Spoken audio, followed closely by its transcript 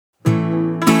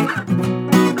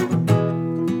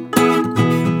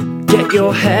Put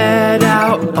your head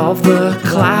out of the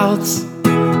clouds.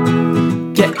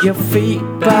 Get your feet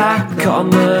back on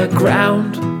the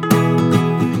ground.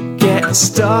 Get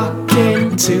stuck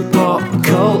into pop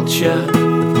culture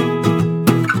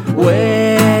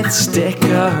with Stick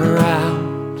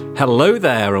Around. Hello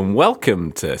there and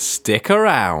welcome to Stick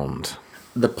Around,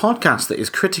 the podcast that is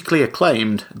critically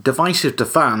acclaimed, divisive to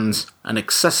fans, and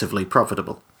excessively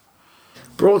profitable.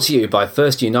 Brought to you by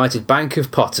First United Bank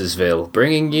of Pottersville,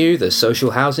 bringing you the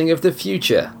social housing of the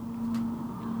future.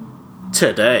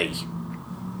 Today.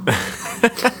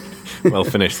 Well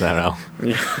finished there, Al.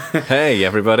 Hey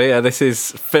everybody, this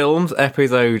is Films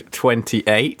episode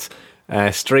 28,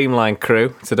 Streamline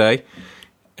crew today.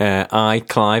 I,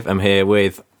 Clive, am here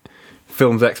with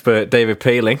films expert David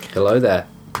Peeling. Hello there.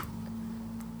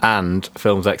 And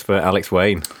films expert Alex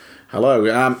Wayne. Hello.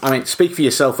 Speak for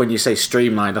yourself when you say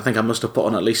streamlined. I think I must have put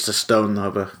on at least a stone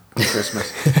over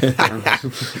Christmas.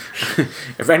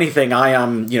 If anything, I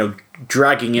am,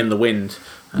 dragging in the wind.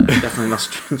 Definitely not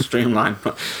streamlined.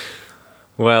 But...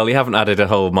 Well, you haven't added a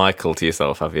whole Michael to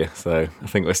yourself, have you? So I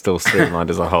think we're still streamlined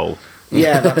as a whole.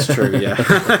 Yeah, that's true, yeah.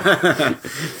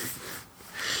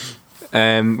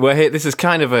 We're here. This is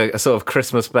kind of a sort of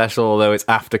Christmas special, although it's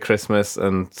after Christmas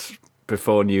and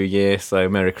before New Year, so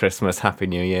Merry Christmas, Happy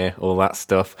New Year, all that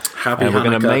stuff. Happy We're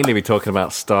going to Hanukkah. mainly be talking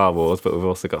about Star Wars, but we've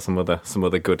also got some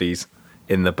other goodies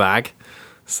in the bag.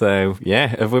 So yeah,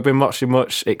 have we been watching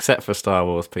much except for Star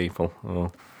Wars, people?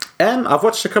 Or... I've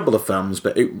watched a couple of films,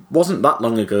 but it wasn't that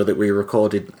long ago that we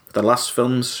recorded the last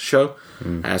films show,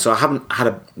 so I haven't had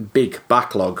a big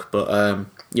backlog, but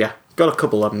got a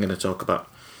couple I'm going to talk about.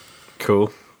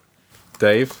 Cool.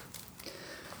 Dave?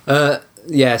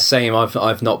 Yeah, same.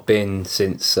 I've not been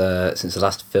since the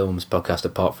last films podcast,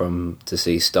 apart from to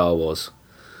see Star Wars.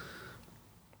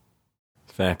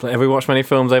 Fair play. Have we watched many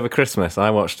films over Christmas? I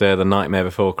watched The Nightmare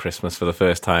Before Christmas for the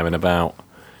first time in about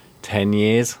 10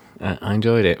 years. I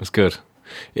enjoyed it. It was good.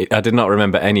 I did not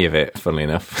remember any of it, funnily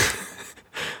enough.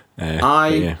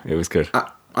 Yeah, it was good.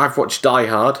 I've watched Die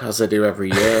Hard, as I do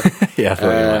every year. Yeah, I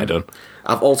thought you might have done.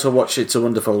 I've also watched It's a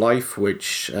Wonderful Life,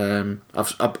 which I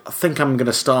think I'm going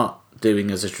to start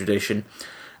doing as a tradition.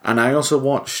 And I also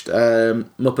watched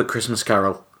Muppet Christmas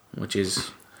Carol, which is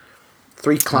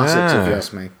 3 classics, if you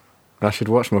ask me. I should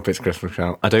watch Muppets Christmas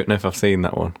Carol. I don't know if I've seen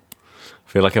that one. I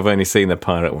feel like I've only seen the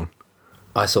pirate one.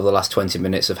 I saw the last 20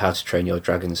 minutes of How to Train Your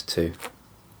Dragons 2.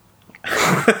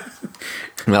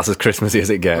 That's as Christmassy as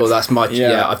it gets. Well, that's my...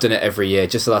 Yeah, I've done it every year.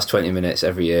 Just the last 20 minutes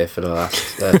every year for the last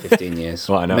 15 years.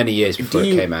 Well, I know. Many years before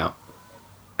it came out.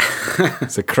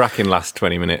 It's a cracking last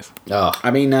 20 minutes. Oh. I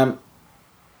mean,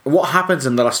 what happens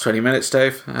in the last 20 minutes,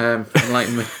 Dave?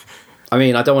 Enlighten me. I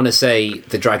mean, I don't want to say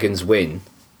the dragons win,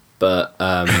 but...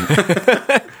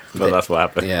 But that's what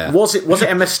happened. Yeah. Was it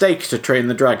a mistake to train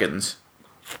the dragons?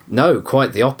 No,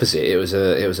 quite the opposite. It was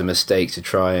a mistake to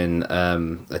try and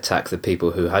attack the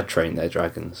people who had trained their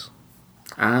dragons.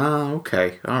 Ah,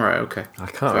 okay. All right, okay.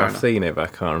 I've seen it, but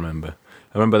I can't remember.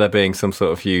 I remember there being some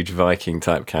sort of huge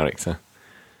Viking-type character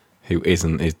who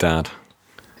isn't his dad.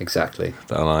 Exactly.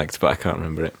 That I liked, but I can't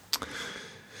remember it.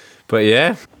 But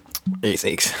yeah,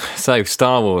 so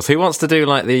Star Wars. Who wants to do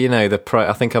like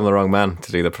I think I'm the wrong man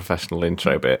to do the professional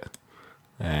intro bit.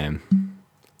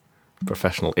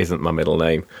 Professional isn't my middle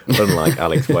name, unlike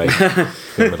Alex Wade,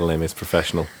 whose middle name is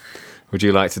Professional. Would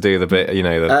you like to do the bit,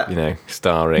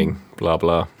 starring, blah,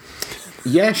 blah?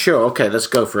 Yeah, sure. Okay, let's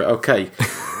go for it. Okay.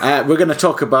 We're going to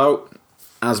talk about,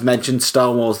 as mentioned,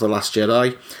 Star Wars The Last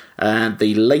Jedi,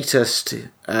 the latest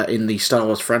in the Star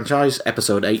Wars franchise,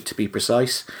 Episode 8 to be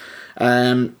precise.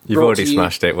 You've already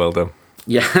smashed it, well done.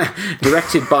 Yeah,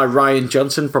 directed by Rian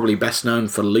Johnson, probably best known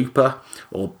for Looper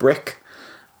or Brick.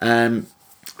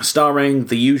 Starring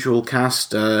the usual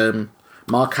cast,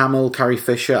 Mark Hamill, Carrie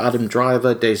Fisher, Adam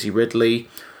Driver, Daisy Ridley,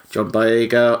 John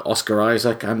Boyega, Oscar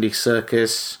Isaac, Andy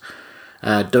Serkis,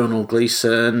 Donald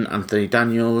Gleeson, Anthony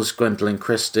Daniels, Gwendolyn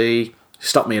Christie.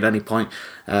 Stop me at any point.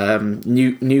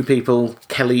 New people,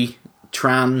 Kelly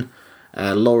Tran,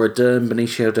 Laura Dern,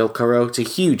 Benicio del Toro. It's a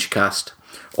huge cast,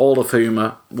 all of whom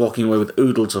are walking away with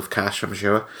oodles of cash, I'm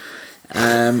sure.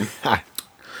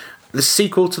 The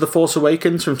sequel to The Force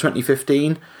Awakens from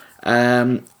 2015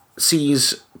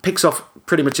 picks off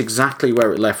pretty much exactly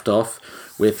where it left off,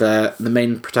 with the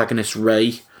main protagonist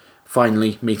Rey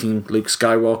finally meeting Luke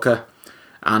Skywalker,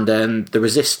 and the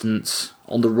Resistance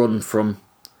on the run from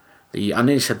I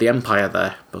nearly said the Empire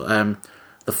there, but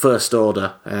the First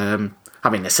Order.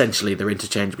 Essentially they're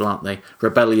interchangeable, aren't they?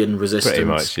 Rebellion, Resistance,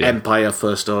 much, yeah. Empire,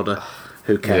 First Order.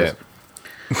 Who cares?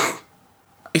 Yeah.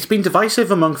 It's been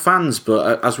divisive among fans,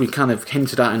 but as we kind of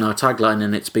hinted at in our tagline,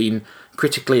 and it's been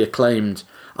critically acclaimed.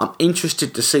 I'm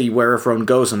interested to see where everyone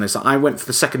goes on this. I went for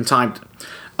the second time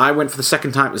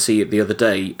to see it the other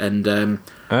day, and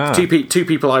two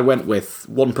people I went with,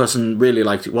 one person really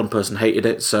liked it, one person hated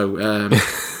it. So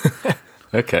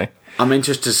Okay. I'm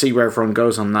interested to see where everyone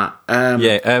goes on that.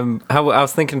 How I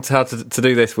was thinking how to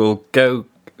do this. We'll do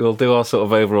our sort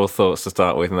of overall thoughts to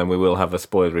start with, and then we will have a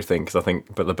spoilery thing, because I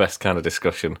think, but the best kind of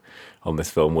discussion on this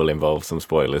film will involve some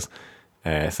spoilers.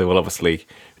 So we'll obviously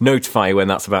notify you when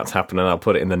that's about to happen, and I'll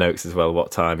put it in the notes as well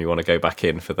what time you want to go back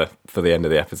in for the end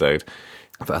of the episode.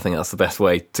 But I think that's the best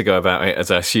way to go about it,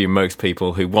 as I assume most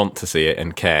people who want to see it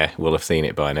and care will have seen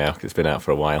it by now, because it's been out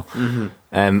for a while.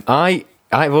 Mm-hmm.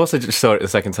 I've also just saw it the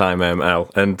second time,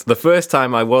 Al, and the first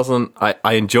time I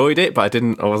enjoyed it, but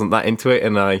I wasn't that into it,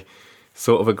 and I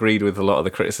sort of agreed with a lot of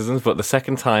the criticisms. But the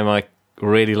second time I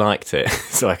really liked it,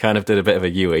 so I kind of did a bit of a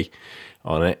Yui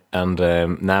on it, and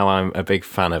now I'm a big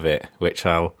fan of it, which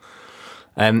I'll.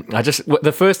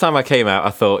 The first time I came out,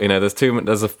 I thought,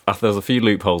 there's a few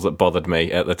loopholes that bothered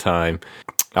me at the time.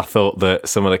 I thought that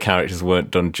some of the characters weren't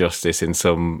done justice in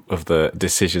some of the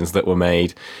decisions that were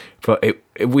made, but it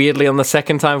weirdly, on the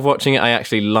second time of watching it, I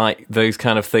actually liked those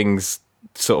kind of things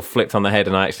sort of flipped on the head,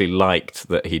 and I actually liked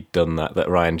that he'd done that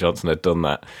Rian Johnson had done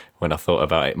that when I thought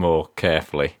about it more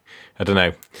carefully. I don't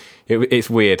know. It's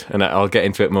weird, and I'll get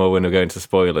into it more when we go into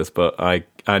spoilers, but I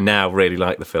now really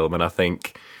like the film, and I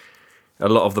think a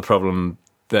lot of the problem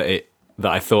that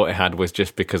I thought it had was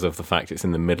just because of the fact it's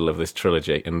in the middle of this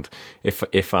trilogy. And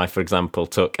if I, for example,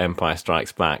 took Empire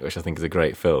Strikes Back, which I think is a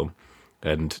great film,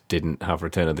 and didn't have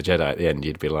Return of the Jedi at the end,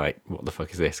 you'd be like, what the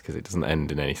fuck is this? Because it doesn't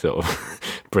end in any sort of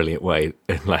brilliant way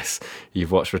unless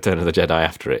you've watched Return of the Jedi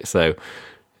after it. So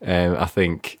I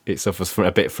think it suffers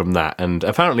a bit from that. And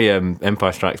apparently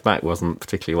Empire Strikes Back wasn't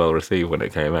particularly well received when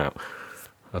it came out.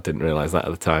 I didn't realise that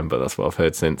at the time, but that's what I've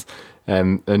heard since.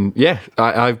 And yeah,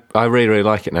 I really, really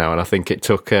like it now, and I think it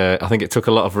took a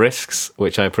lot of risks,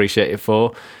 which I appreciate it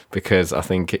for, because I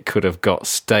think it could have got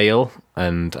stale,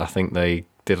 and I think they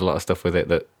did a lot of stuff with it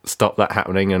that stopped that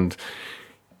happening. And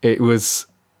it was,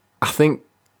 I think,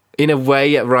 in a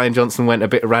way, Rian Johnson went a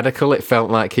bit radical. It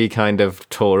felt like he kind of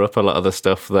tore up a lot of the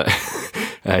stuff that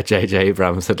J.J.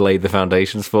 Abrams had laid the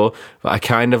foundations for. But I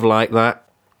kind of like that.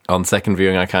 On second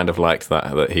viewing, I kind of liked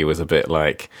that he was a bit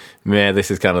like, yeah,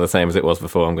 this is kind of the same as it was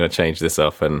before, I'm going to change this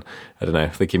up. And I don't know, I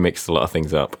think he mixed a lot of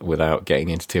things up without getting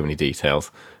into too many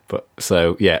details. But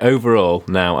so, yeah, overall,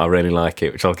 now I really like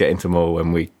it, which I'll get into more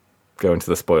when we go into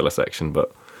the spoiler section.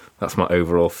 But that's my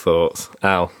overall thoughts.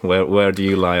 Al, where do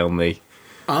you lie on the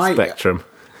spectrum?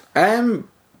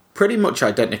 Pretty much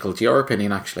identical to your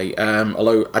opinion, actually.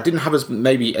 Although I didn't have as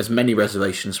many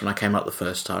reservations when I came out the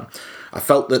first time. I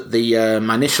felt that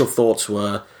my initial thoughts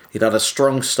were it had a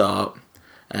strong start,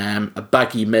 a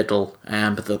baggy middle,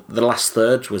 but the last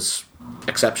third was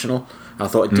exceptional. I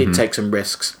thought it did take some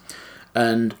risks.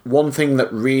 And one thing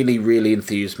that really, really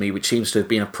enthused me, which seems to have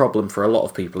been a problem for a lot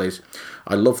of people, is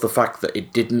I love the fact that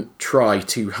it didn't try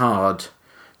too hard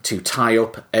to tie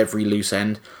up every loose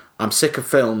end. I'm sick of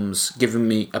films giving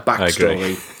me a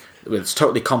backstory that's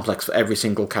totally complex for every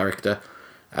single character.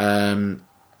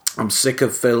 I'm sick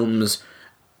of films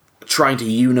trying to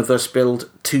universe build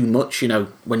too much,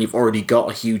 when you've already got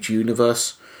a huge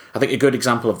universe. I think a good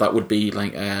example of that would be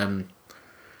like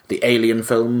the Alien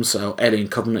films, so Alien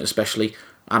Covenant especially,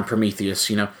 and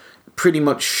Prometheus, pretty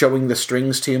much showing the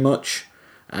strings too much.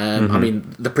 I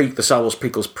mean, the Star Wars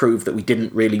prequels prove that we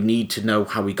didn't really need to know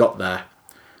how we got there.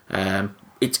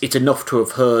 It's enough to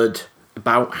have heard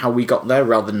about how we got there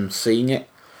rather than seeing it.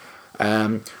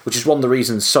 Which is one of the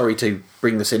reasons, sorry to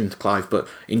bring this in, Clive, but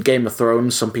in Game of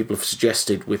Thrones, some people have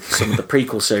suggested with some of the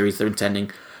prequel series they're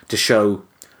intending to show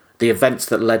the events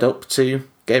that led up to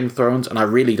Game of Thrones, and I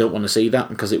really don't want to see that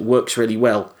because it works really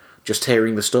well just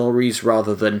hearing the stories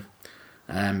rather than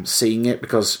seeing it,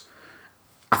 because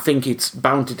I think it's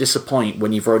bound to disappoint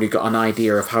when you've already got an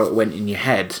idea of how it went in your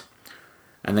head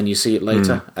and then you see it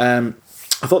later.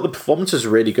 I thought the performances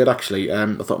were really good, actually. I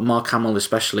thought Mark Hamill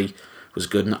especially was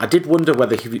good, and I did wonder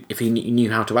whether if he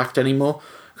knew how to act anymore,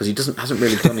 because he hasn't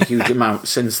really done a huge amount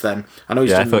since then.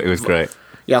 I thought he was great.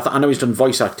 Yeah, I know he's done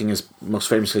voice acting as most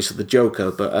famously as the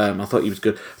Joker, but I thought he was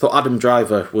good. I thought Adam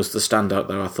Driver was the standout,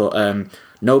 though. I thought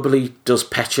nobody does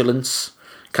petulance,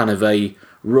 kind of a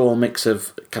raw mix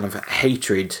of kind of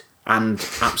hatred and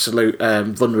absolute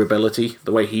vulnerability,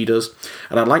 the way he does.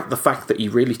 And I like the fact that he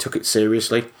really took it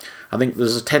seriously. I think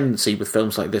there's a tendency with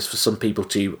films like this for some people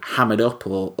to ham it up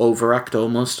or overact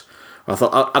almost. I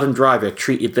thought Adam Driver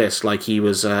treated this like he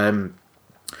was doing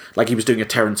a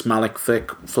Terrence Malick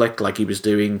flick, like he was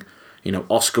doing,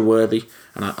 Oscar worthy.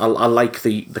 And I like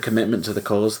the commitment to the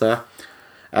cause there.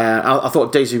 I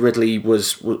thought Daisy Ridley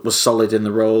was solid in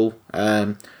the role,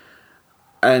 and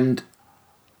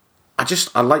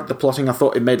I liked the plotting. I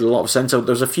thought it made a lot of sense. So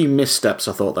there was a few missteps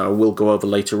I thought that I will go over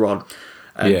later on.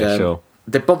 And, sure.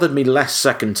 They bothered me less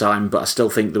second time, but I still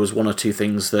think there was one or two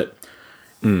things that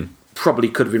probably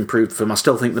could have improved for them. I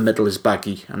still think the middle is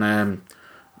baggy, and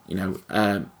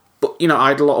but I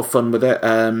had a lot of fun with it,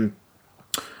 and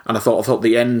I thought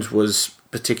the end was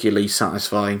particularly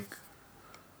satisfying.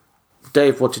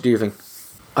 Dave, what did you think?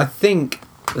 I think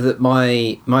that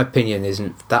my opinion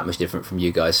isn't that much different from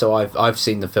you guys. So I've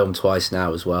seen the film twice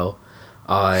now as well.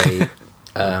 I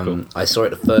Cool. I saw it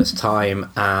the first time,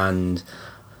 and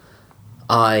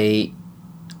I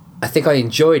think I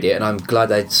enjoyed it, and I'm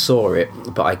glad I saw it.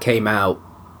 But I came out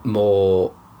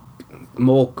more.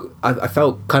 I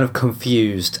felt kind of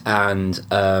confused and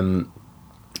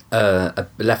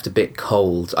left a bit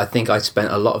cold. I think I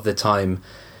spent a lot of the time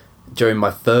during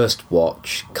my first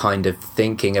watch kind of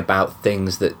thinking about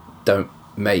things that don't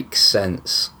make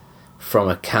sense from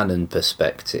a canon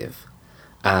perspective,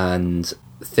 and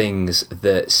things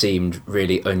that seemed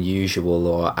really unusual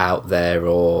or out there,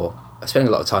 or I spent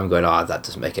a lot of time going, that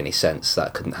doesn't make any sense,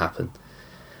 that couldn't happen.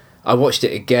 I watched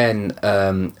it again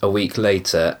a week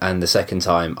later, and the second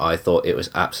time I thought it was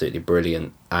absolutely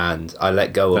brilliant, and I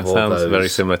let go of That all sounds those. very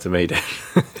similar to me,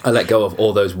 Dave. I let go of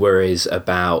all those worries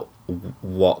about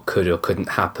what could or couldn't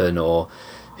happen, or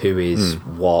who is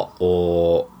what,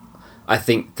 or I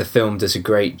think the film does a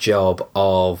great job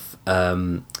of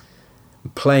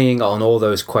playing on all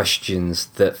those questions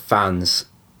that fans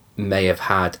may have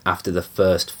had after the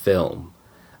first film,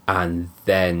 and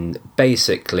then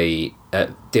basically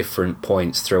at different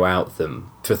points throughout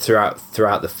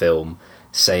the film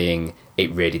saying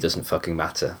it really doesn't fucking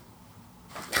matter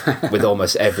with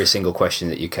almost every single question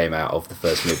that you came out of the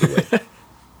first movie with.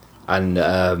 And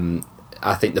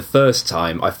I think the first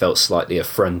time I felt slightly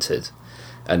affronted,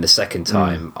 and the second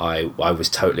time I was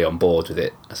totally on board with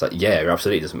it. I was like, yeah, it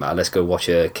absolutely doesn't matter, let's go watch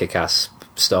a kick-ass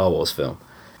Star Wars film.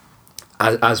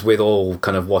 As with all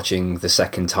kind of watching the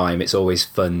second time, it's always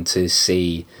fun to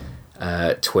see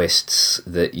twists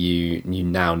that you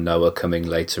now know are coming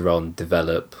later on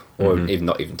develop, or even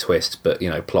not even twists, but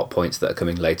plot points that are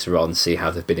coming later on, see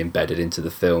how they've been embedded into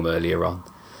the film earlier on.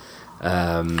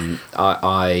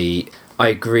 I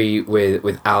agree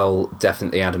with Al.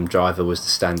 Definitely, Adam Driver was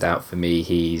the standout for me.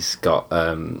 He's got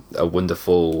a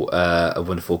wonderful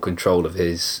control of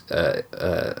his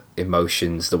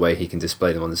emotions, the way he can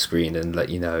display them on the screen and let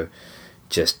you know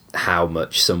just how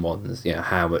much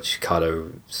how much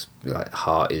Kylo's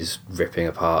heart is ripping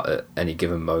apart at any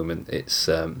given moment. It's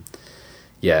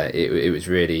it was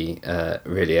really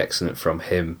really excellent from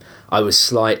him. I was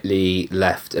slightly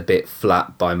left a bit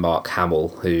flat by Mark Hamill,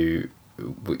 who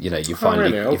you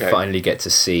finally get to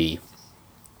see,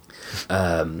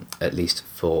 at least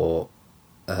for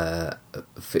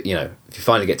if you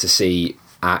finally get to see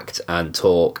act and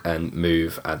talk and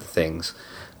move and things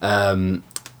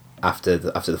after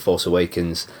the Force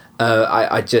Awakens.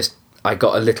 I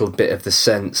got a little bit of the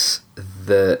sense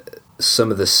that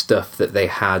some of the stuff that they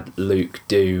had Luke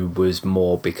do was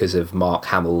more because of Mark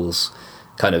Hamill's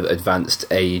kind of advanced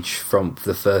age from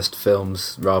the first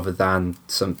films, rather than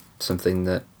something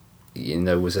that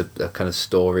was a kind of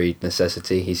story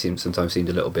necessity. He sometimes seemed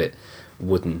a little bit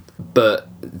wooden, but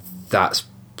that's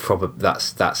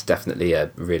definitely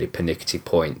a really pernickety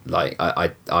point. Like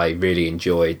I really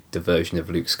enjoyed the version of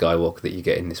Luke Skywalker that you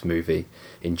get in this movie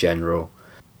in general,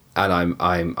 and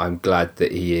I'm glad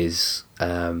that he is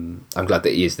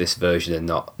this version and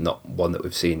not one that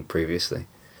we've seen previously.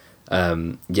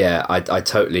 I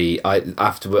totally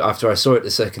after I saw it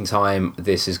the second time,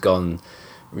 this has gone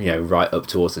right up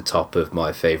towards the top of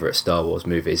my favourite Star Wars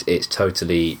movies. It's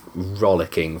totally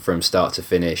rollicking from start to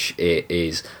finish. It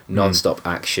is non-stop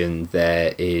action.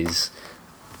 There is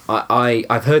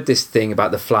I've heard this thing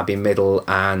about the flabby middle,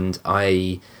 and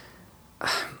I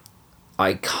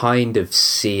kind of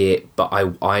see it, but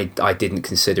I didn't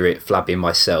consider it flabby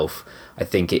myself. I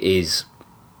think it is.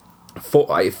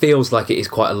 It feels like it is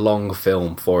quite a long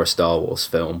film for a Star Wars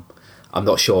film. I'm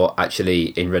not sure actually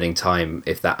in running time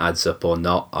if that adds up or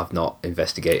not. I've not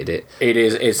investigated it. It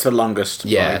is. It's the longest.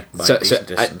 Yeah. By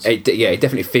distance. It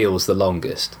definitely feels the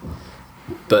longest.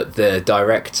 But the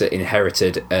director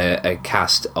inherited a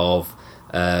cast of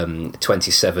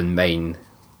 27 main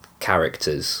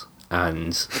characters,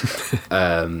 and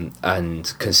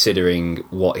considering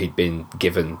what he'd been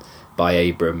given by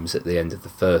Abrams at the end of the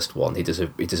first one, he does a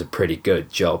pretty good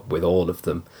job with all of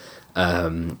them.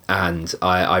 And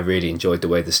I really enjoyed the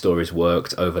way the stories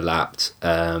worked, overlapped.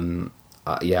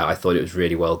 I thought it was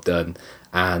really well done,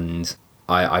 and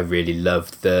I really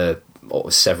loved the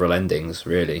several endings.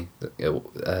 Really,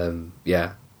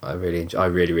 yeah, I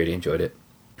really enjoyed it.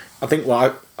 I think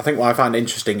what I find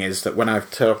interesting is that when I've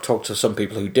talked to some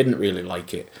people who didn't really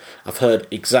like it, I've heard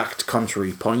exact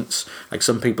contrary points. Like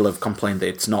some people have complained that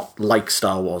it's not like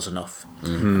Star Wars enough.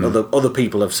 Mm-hmm. Other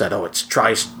people have said, "Oh, it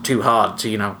tries too hard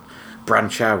to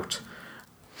branch out."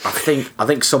 I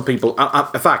think some people.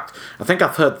 In fact, I think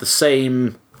I've heard the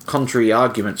same contrary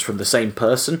arguments from the same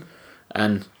person,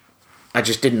 and I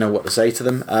just didn't know what to say to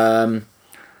them.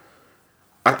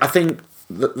 I think.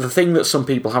 The thing that some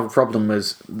people have a problem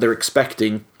with, they're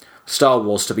expecting Star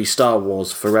Wars to be Star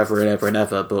Wars forever and ever and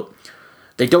ever, but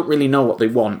they don't really know what they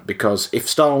want, because if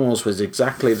Star Wars was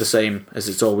exactly the same as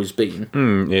it's always been,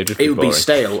 it would be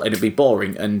stale and it'd be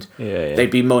boring, and they'd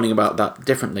be moaning about that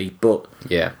differently. But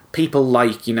people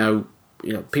like,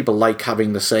 people like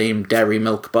having the same dairy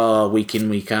milk bar week in,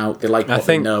 week out. They like what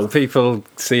they know. People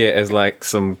see it as like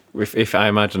some. If I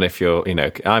imagine if you're,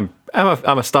 I'm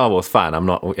a Star Wars fan. I'm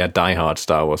not a diehard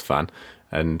Star Wars fan,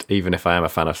 and even if I am a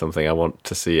fan of something, I want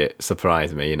to see it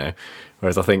surprise me.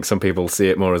 Whereas I think some people see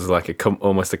it more as like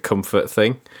almost a comfort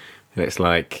thing, and it's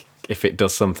like if it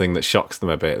does something that shocks them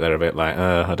a bit, they're a bit like,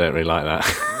 I don't really like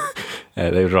that.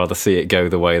 They would rather see it go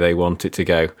the way they want it to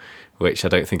go, which I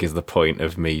don't think is the point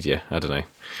of media. I don't know.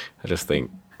 I just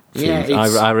think.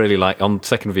 I really like on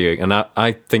second viewing, and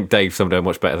I think Dave summed it up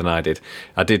much better than I did.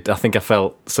 I think I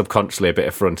felt subconsciously a bit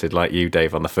affronted, like you,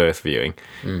 Dave, on the first viewing.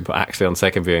 But actually, on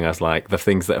second viewing, I was like, the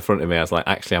things that affronted me, I was like,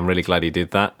 actually, I'm really glad he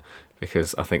did that,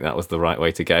 because I think that was the right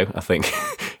way to go. I think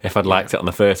if I'd liked it on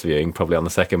the first viewing, probably on the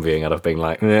second viewing, I'd have been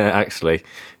like, actually,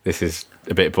 this is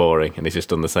a bit boring, and he's just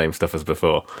done the same stuff as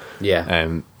before.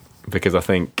 Yeah. Because I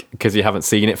think because you haven't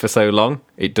seen it for so long,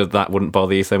 that wouldn't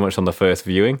bother you so much on the first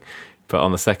viewing. But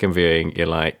on the second viewing, you're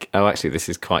like, oh, actually, this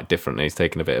is quite different. And he's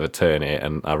taken a bit of a turn here,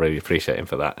 and I really appreciate him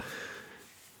for that.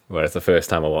 Whereas the first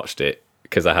time I watched it,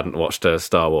 because I hadn't watched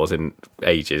Star Wars in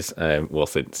ages,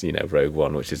 since, Rogue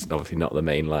One, which is obviously not the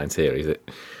mainline series, it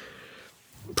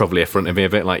probably affronted me a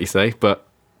bit, like you say. But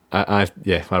I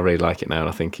really like it now, and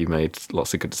I think he made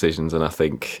lots of good decisions. And I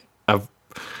think I've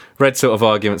read sort of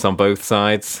arguments on both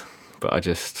sides, but I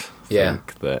just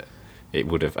think that it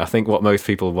would have. I think what most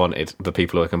people wanted, the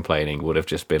people who are complaining, would have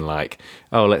just been like,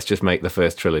 "Oh, let's just make the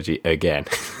first trilogy again,"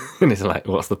 and it's like,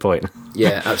 what's the point?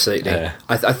 Yeah, absolutely.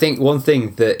 I think one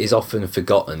thing that is often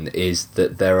forgotten is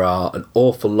that there are an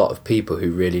awful lot of people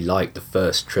who really like the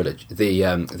first trilogy,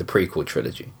 the prequel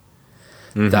trilogy.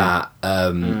 Mm-hmm. That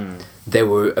there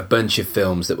were a bunch of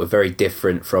films that were very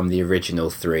different from the original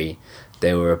three.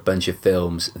 There were a bunch of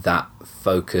films that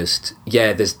focused.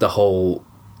 Yeah, there's the whole.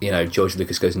 George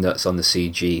Lucas goes nuts on the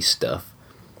CG stuff,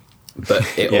 but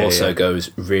it also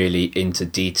goes really into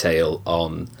detail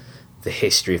on the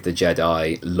history of the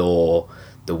Jedi, lore,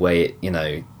 the way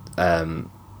it,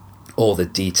 all the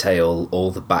detail, all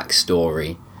the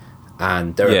backstory,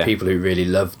 and there are people who really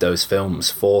loved those films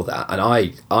for that, and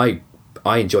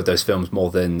I enjoyed those films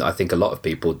more than I think a lot of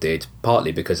people did,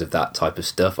 partly because of that type of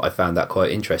stuff. I found that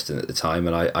quite interesting at the time,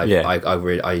 and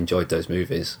I enjoyed those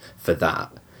movies for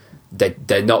that.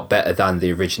 They're not better than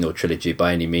the original trilogy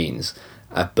by any means,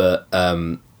 but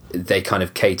they kind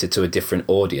of cater to a different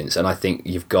audience, and I think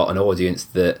you've got an audience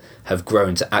that have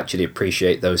grown to actually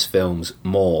appreciate those films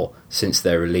more since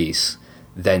their release,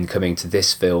 than coming to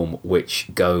this film,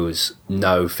 which goes,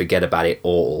 no, forget about it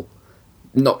all.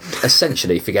 Not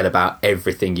essentially forget about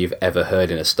everything you've ever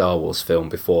heard in a Star Wars film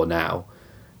before now.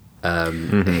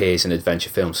 Here's an adventure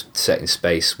film set in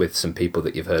space with some people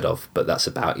that you've heard of, but that's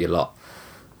about your lot.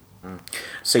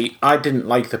 See, I didn't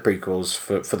like the prequels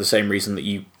for the same reason that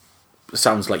you.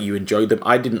 Sounds like you enjoyed them.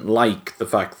 I didn't like the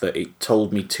fact that it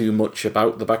told me too much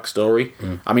about the backstory.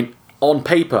 I mean, on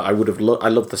paper, I would have. I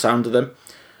loved the sound of them,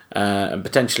 and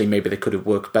potentially maybe they could have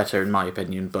worked better, in my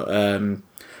opinion. But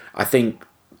I think,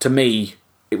 to me,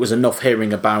 it was enough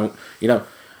hearing about.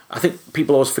 I think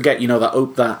people always forget.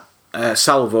 That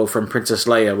salvo from Princess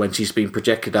Leia when she's being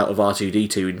projected out of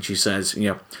R2-D2, and she says,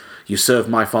 "You served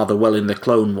my father well in the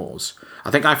Clone Wars." I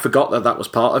think I forgot that was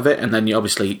part of it, and then you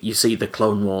see the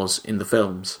Clone Wars in the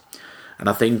films. And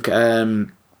I think I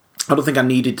don't think I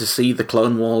needed to see the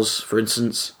Clone Wars, for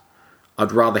instance.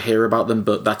 I'd rather hear about them,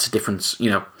 but that's a difference,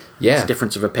 it's a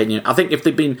difference of opinion. I think if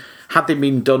had they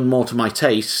been done more to my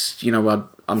taste,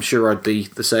 I'm sure I'd be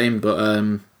the same. But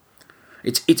I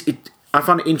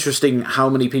find it interesting how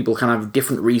many people can have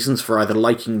different reasons for either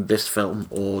liking this film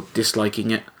or disliking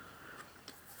it.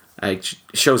 It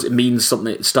shows it means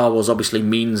something. Star Wars obviously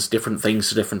means different things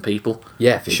to different people.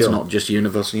 Yeah, for sure. It's not just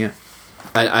universal,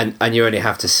 And you only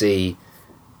have to see,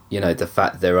 the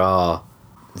fact there are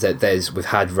we've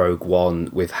had Rogue One,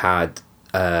 we've had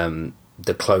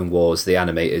the Clone Wars, the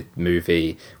animated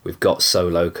movie, we've got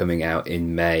Solo coming out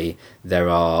in May. There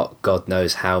are God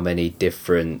knows how many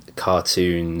different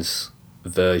cartoons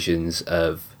versions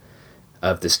of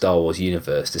the Star Wars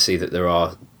universe. To see that there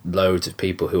are loads of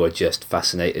people who are just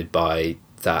fascinated by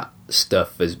that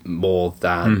stuff as more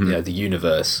than the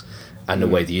universe and the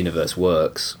way the universe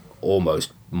works,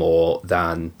 almost more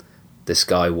than the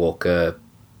Skywalker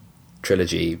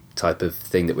trilogy type of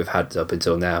thing that we've had up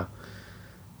until now.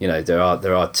 There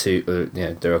are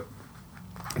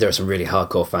some really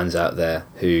hardcore fans out there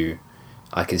who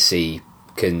I can see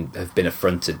can have been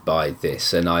affronted by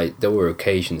this, and there were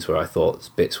occasions where I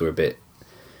thought bits were a bit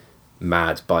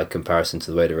mad by comparison to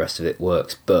the way the rest of it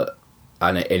works,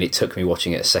 and it took me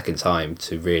watching it a second time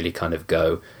to really kind of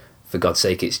go, for God's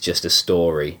sake, it's just a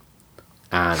story,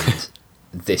 and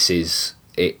this is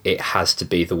it has to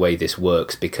be the way this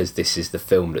works because this is the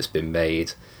film that's been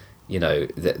made.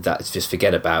 That's just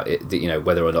forget about it.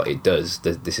 Whether or not it does,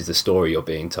 this is the story you're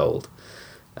being told,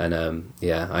 and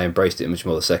I embraced it much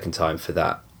more the second time for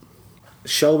that.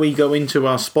 Shall we go into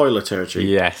our spoiler territory?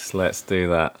 Yes, let's do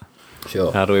that.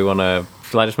 Sure. How do we want to?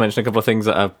 Shall I just mention a couple of things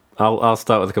that I'll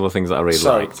start with a couple of things that I really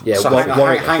liked. Yeah,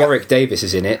 Warwick Davis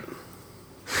is in it.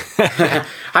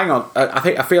 Hang on,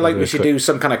 I feel like we should do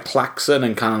some kind of klaxon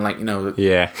and kind of like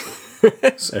Yeah.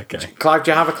 Okay. Clive,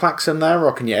 do you have a klaxon there,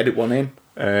 or can you edit one in?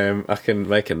 I can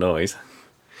make a noise.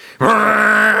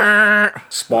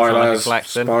 Spoilers.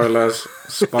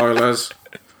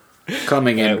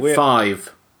 Coming in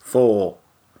 5, 4,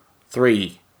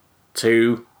 3,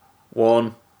 2,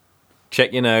 1.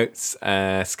 Check your notes.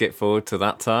 Skip forward to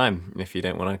that time if you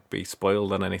don't want to be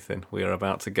spoiled on anything. We are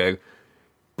about to go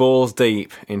balls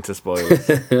deep into spoilers.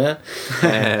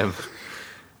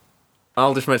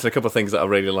 I'll just mention a couple of things that I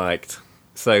really liked.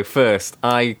 So first,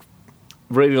 I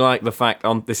really like the fact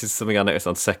this is something I noticed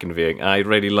on second viewing. I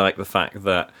really like the fact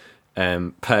that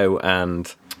Poe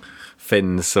and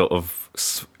Finn's sort of,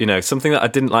 something that I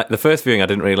didn't like. The first viewing, I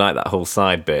didn't really like that whole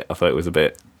side bit. I thought it was a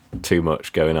bit too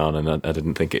much going on, and I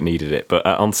didn't think it needed it. But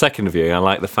on second viewing, I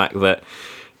like the fact that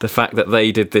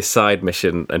they did this side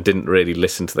mission and didn't really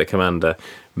listen to the commander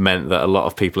meant that a lot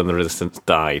of people in the Resistance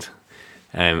died.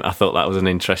 I thought that was an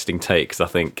interesting take because I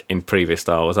think in previous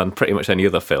Star Wars and pretty much any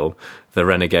other film, the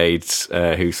renegades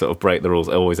who sort of break the rules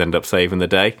always end up saving the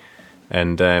day.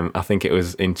 And I think it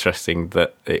was interesting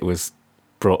that it was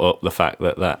brought up the fact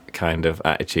that kind of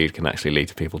attitude can actually lead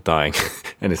to people dying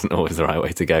and isn't always the right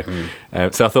way to go.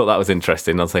 So I thought that was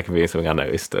interesting. On second view, something I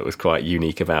noticed that was quite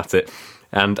unique about it.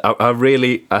 And I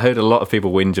heard a lot of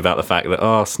people whinge about the fact that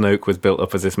Snoke was built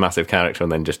up as this massive character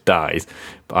and then just dies.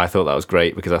 But I thought that was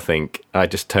great because I think I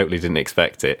just totally didn't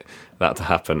expect that to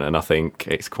happen, and I think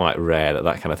it's quite rare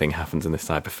that kind of thing happens in this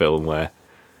type of film where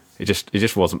it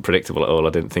just wasn't predictable at all. I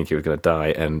didn't think he was going to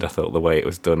die, and I thought the way it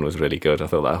was done was really good. I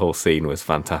thought that whole scene was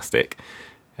fantastic.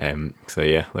 So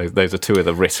yeah, those are two of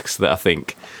the risks that I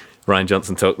think Rian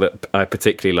Johnson took that I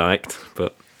particularly liked.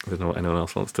 But I don't know what anyone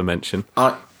else wants to mention.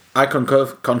 I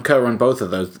concur on both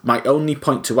of those. My only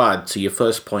point to add to your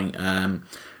first point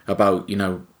about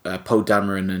Poe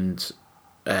Dameron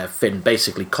and Finn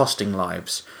basically costing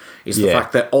lives is the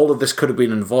fact that all of this could have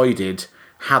been avoided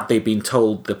had they been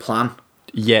told the plan.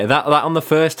 Yeah, that on the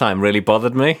first time really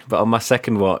bothered me, but on my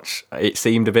second watch it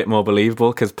seemed a bit more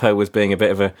believable because Poe was being a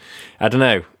bit of a, I don't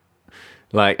know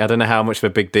how much of a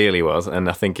big deal he was, and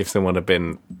I think if someone had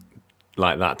been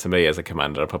like that to me as a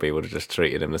commander, I probably would have just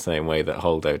treated him the same way that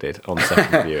Holdo did on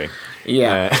second viewing.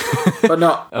 Yeah, but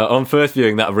not on first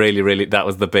viewing. That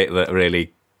was the bit that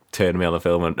really turned me on the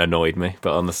film and annoyed me.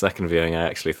 But on the second viewing, I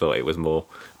actually thought it was more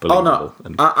believable. Oh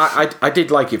no, I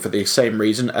did like it for the same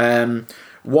reason.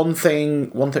 One thing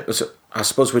was, I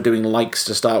suppose we're doing likes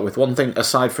to start with. One thing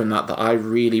aside from that I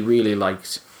really, really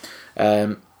liked.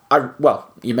 You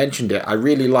mentioned it. I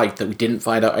really liked that we didn't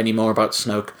find out any more about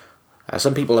Snoke.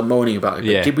 Some people are moaning about it.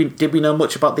 Yeah. Did we know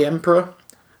much about the Emperor?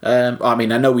 I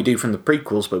know we do from the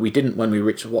prequels, but we didn't when we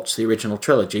watched the original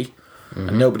trilogy,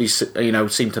 and nobody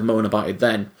seemed to moan about it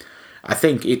then. I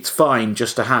think it's fine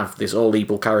just to have this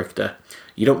all-evil character.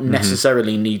 You don't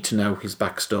necessarily need to know his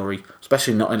backstory,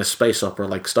 especially not in a space opera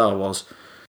like Star Wars.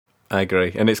 I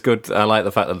agree, and it's good. I like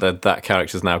the fact that that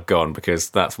character's now gone, because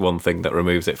that's one thing that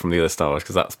removes it from the other Star Wars,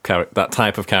 because that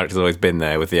type of character's always been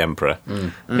there with the Emperor.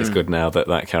 It's good now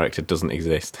that character doesn't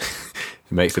exist.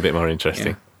 It makes it a bit more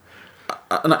interesting.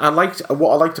 Yeah. And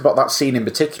what I liked about that scene in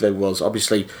particular was,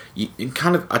 obviously,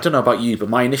 I don't know about you, but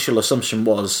my initial assumption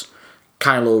was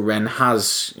Kylo Ren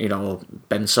has,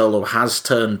 Ben Solo has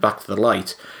turned back to the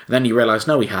light, and then you realise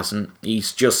no, he hasn't.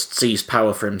 He's just seized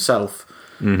power for himself.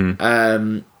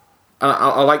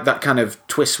 I like that kind of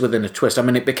twist within a twist. I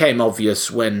mean, it became obvious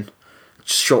when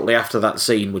shortly after that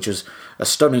scene, which was a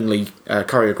stunningly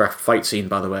choreographed fight scene,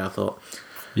 by the way, I thought.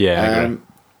 Yeah, I agree.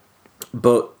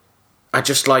 But I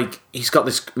just like, he's got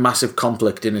this massive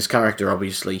conflict in his character,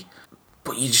 obviously,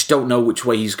 but you just don't know which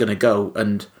way he's going to go,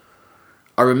 and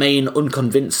I remain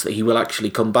unconvinced that he will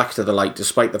actually come back to the light,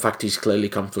 despite the fact he's clearly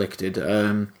conflicted.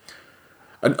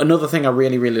 Another thing I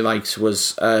really, really liked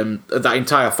was that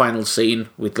entire final scene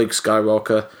with Luke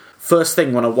Skywalker. First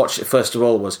thing when I watched it, first of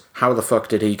all, was how the fuck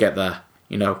did he get there?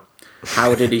 You know,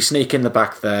 how did he sneak in the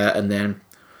back there and then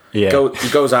he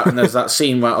goes out and there's that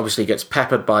scene where obviously he gets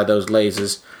peppered by those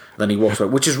lasers, then he walks away,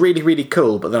 which is really, really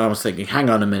cool. But then I was thinking, hang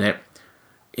on a minute,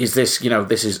 is this,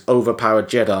 this is overpowered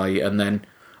Jedi? And then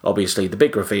obviously the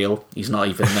big reveal, he's not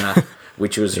even there,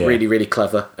 which was really, really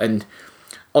clever. And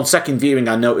on second viewing,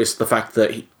 I noticed the fact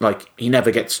that he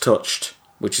never gets touched,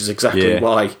 which is exactly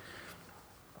why.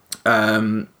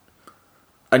 And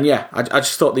yeah, I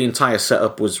just thought the entire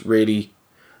setup was really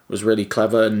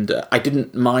clever, and I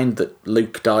didn't mind that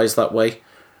Luke dies that way.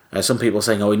 Some people are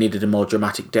saying, he needed a more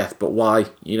dramatic death, but why?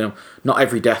 Not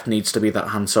every death needs to be that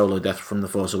Han Solo death from The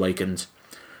Force Awakens.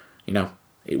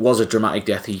 It was a dramatic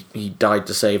death. He died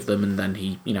to save them, and then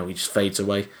he just fades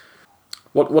away.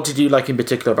 What did you like in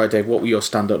particular about Dave? What were your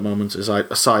stand-up moments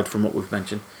aside from what we've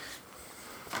mentioned?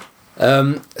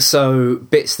 So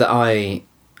bits that I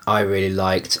really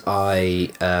liked. I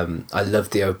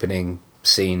loved the opening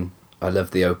scene. I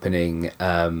loved the opening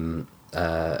battle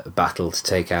to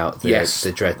take out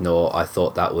the dreadnought. I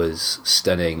thought that was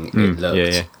stunning. It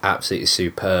looked absolutely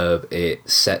superb. It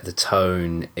set the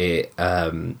tone. It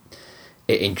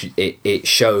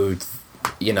showed,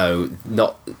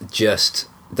 not just.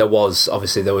 There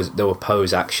were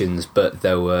pose actions, but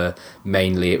it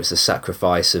was the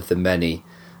sacrifice of the many,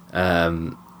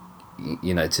 to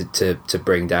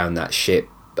bring down that ship,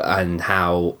 and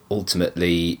how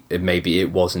ultimately maybe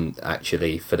it wasn't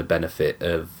actually for the benefit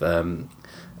of the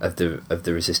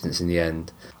resistance in the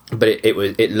end, but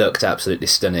it looked absolutely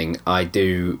stunning. I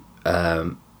do,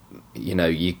 there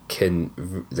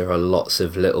are lots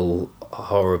of little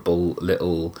horrible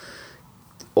little,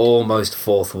 almost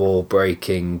fourth wall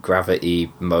breaking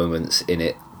gravity moments in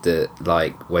it, that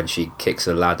like when she kicks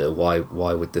a ladder, why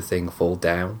would the thing fall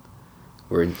down?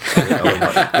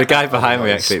 The guy behind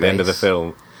me actually at the end of the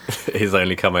film, his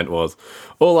only comment was,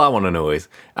 all I want to know is,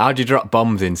 how do you drop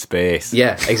bombs in space?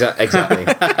 Yeah, exactly.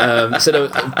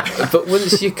 But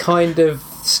once you kind of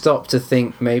stop to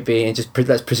think maybe, and just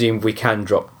let's presume we can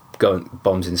drop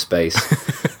bombs in space.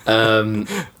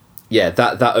 Yeah,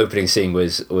 that opening scene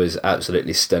was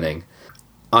absolutely stunning.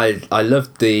 I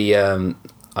loved the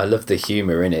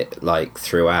humour in it, like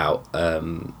throughout.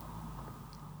 Right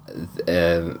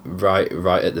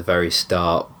at the very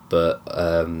start, but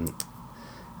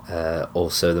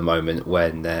also the moment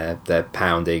when they're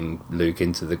pounding Luke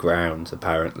into the ground,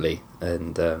 apparently,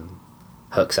 and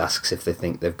Hux asks if they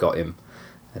think they've got him.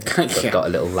 They've got a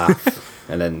little laugh,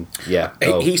 and then you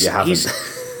haven't.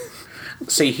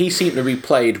 See, he seemed to be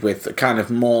played with a kind of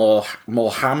more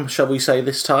ham, shall we say,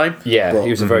 this time. Yeah, but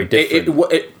he was a very different.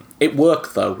 It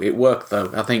worked though.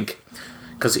 I think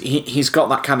because he's got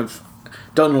that kind of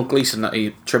Donald Gleeson, that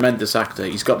tremendous actor.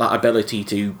 He's got that ability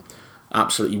to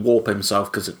absolutely warp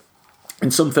himself, because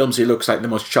in some films he looks like the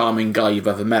most charming guy you've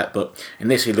ever met, but in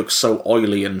this he looks so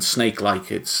oily and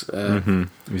snake-like. It's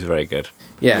He's very good.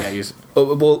 Yeah.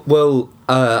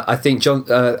 I think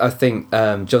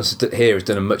Johnson here has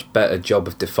done a much better job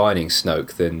of defining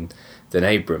Snoke than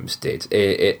Abrams did.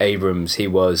 Abrams, he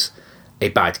was a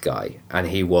bad guy, and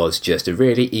he was just a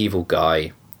really evil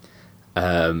guy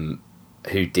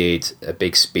who did a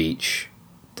big speech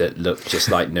that looked just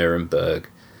like Nuremberg,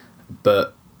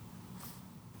 but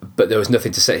there was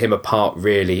nothing to set him apart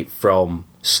really from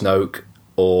Snoke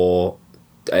or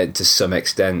to some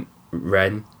extent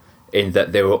Ren, in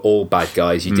that they were all bad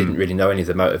guys. You didn't really know any of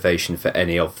the motivation for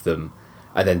any of them,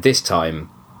 and then this time,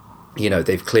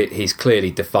 he's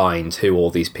clearly defined who all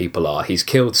these people are. He's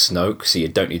killed Snoke, so you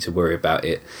don't need to worry about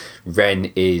it.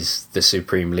 Ren is the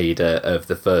supreme leader of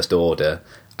the First Order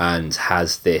and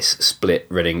has this split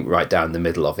running right down the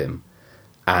middle of him,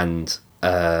 and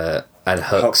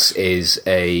Hux is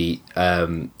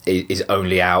is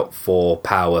only out for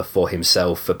power for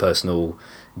himself, for personal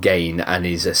gain, and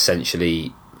is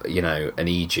essentially an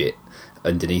Egypt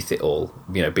underneath it all,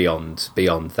 beyond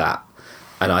that.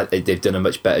 And they've done a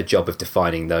much better job of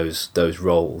defining those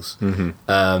roles.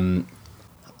 I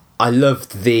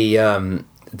loved the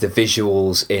the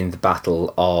visuals in the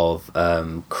battle of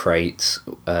Crate,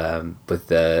 with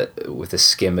the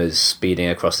skimmers speeding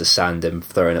across the sand and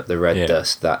throwing up the red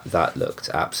dust, that looked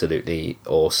absolutely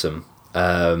awesome.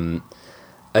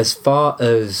 As far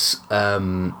as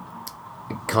kind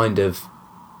of,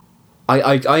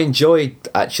 I enjoyed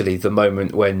actually the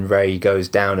moment when Rey goes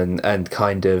down and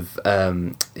kind of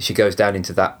she goes down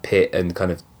into that pit and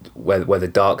kind of where the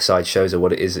dark side shows her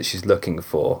what it is that she's looking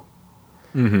for.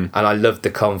 Mm-hmm. And I loved the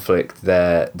conflict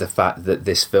there, the fact that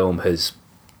this film has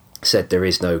said there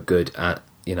is no good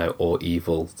or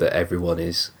evil, that everyone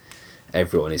is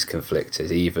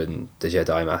conflicted, even the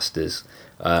Jedi Masters.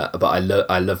 But I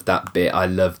love that bit. I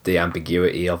loved the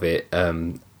ambiguity of it. Very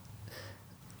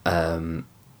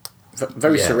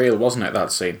surreal, wasn't it,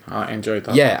 that scene? I enjoyed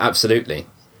that. Yeah, absolutely.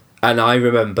 And I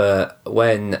remember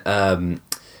when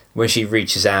she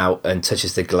reaches out and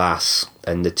touches the glass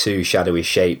and the two shadowy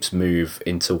shapes move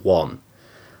into one,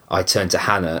 I turned to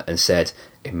Hannah and said,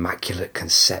 "Immaculate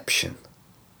Conception."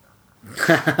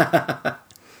 And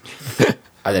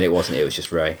then it wasn't, it was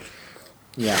just Rey.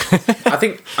 Yeah. I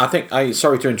think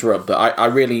sorry to interrupt, but I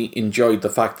really enjoyed the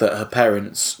fact that her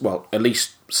parents, well, at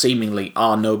least seemingly,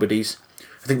 are nobodies.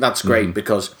 I think that's great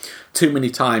because too many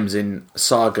times in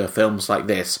saga films like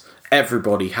this,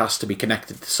 everybody has to be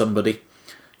connected to somebody.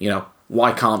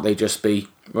 Why can't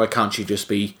she just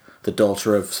be the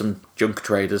daughter of some junk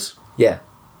traders? Yeah,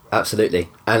 absolutely.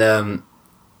 And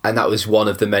that was one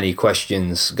of the many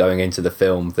questions going into the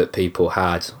film that people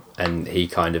had, and he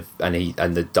kind of and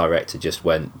the director just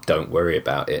went, "Don't worry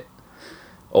about it,"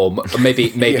 or maybe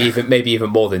even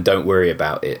more than "Don't worry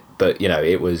about it." But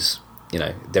it was,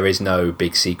 there is no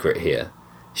big secret here.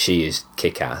 She is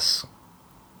kick-ass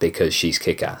because she's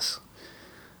kick-ass.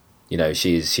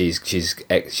 She's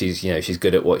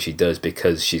good at what she does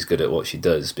because she's good at what she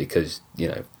does because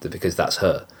that's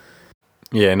her.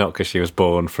 Yeah, not because she was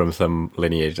born from some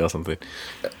lineage or something.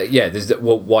 Yeah,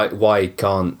 why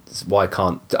can't?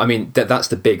 I mean, that's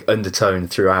the big undertone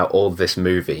throughout all this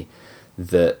movie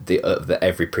that that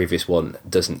every previous one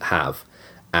doesn't have,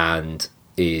 and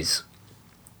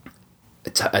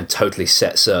totally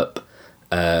sets up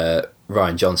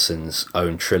Rian Johnson's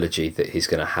own trilogy that he's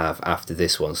going to have after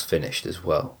this one's finished as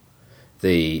well.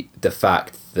 The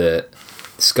fact that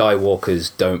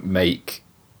Skywalkers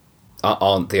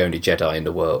aren't the only Jedi in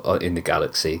the world, in the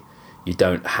galaxy. You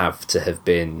don't have to have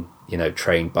been,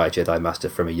 trained by a Jedi Master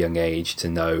from a young age to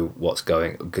know what's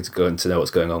going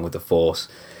on with the Force.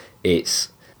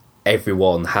 It's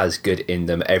everyone has good in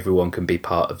them. Everyone can be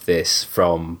part of this.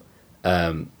 From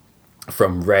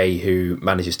Rey, who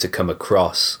manages to come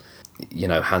across,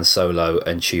 Han Solo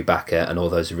and Chewbacca and all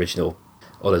those original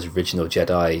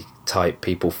Jedi type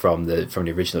people from the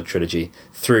original trilogy,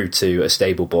 through to a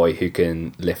stable boy who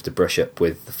can lift a brush up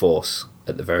with the Force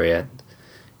at the very end.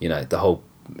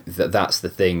 That's the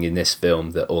thing in this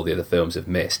film that all the other films have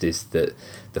missed, is that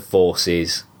the Force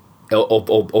is,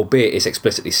 albeit it's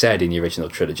explicitly said in the original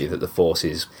trilogy that the Force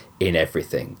is in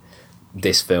everything.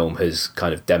 This film has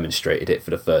kind of demonstrated it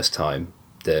for the first time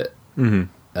that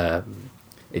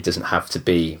it doesn't have to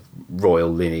be royal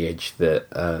lineage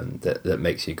that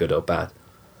makes you good or bad.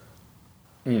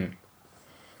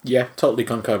 Yeah, totally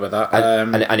concur with that.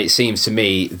 And it seems to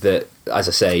me that, as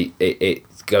I say,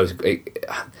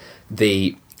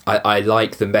 I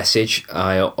like the message,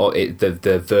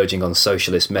 the verging on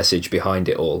socialist message behind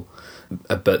it all.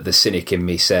 But the cynic in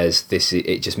me says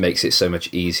it just makes it so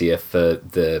much easier for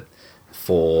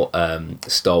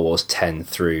Star Wars 10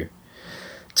 through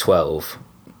 12.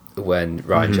 When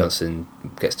Rian Johnson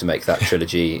gets to make that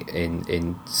trilogy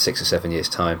in 6 or 7 years'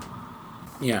 time.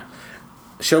 Yeah.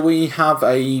 Shall we have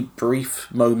a brief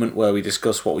moment where we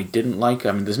discuss what we didn't like?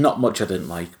 I mean, there's not much I didn't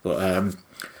like, but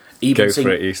even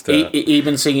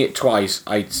seeing it twice,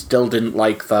 I still didn't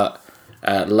like that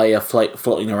Leia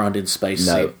floating around in space.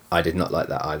 No, I did not like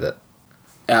that either.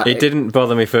 It didn't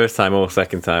bother me first time or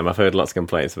second time. I've heard lots of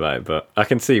complaints about it, but I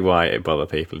can see why it bothered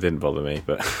people. It didn't bother me,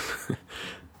 but...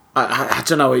 I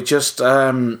don't know, it just...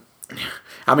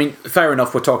 I mean, fair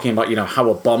enough, we're talking about, how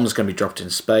a bomb's going to be dropped in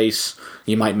space.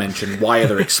 You might mention, why are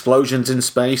there explosions in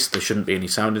space? There shouldn't be any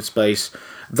sound in space.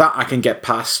 That I can get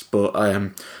past, but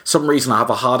some reason I have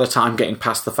a harder time getting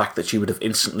past the fact that she would have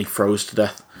instantly froze to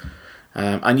death.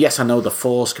 And yes, I know the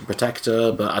Force can protect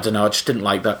her, but I don't know, I just didn't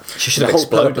like that. She should have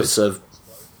exploded. Purpose of...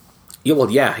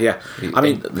 Yeah. I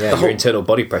mean... your internal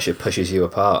body pressure pushes you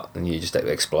apart and you just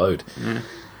explode. Yeah.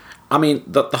 I mean,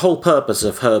 the whole purpose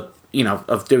of her,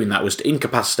 of doing that was to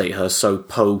incapacitate her so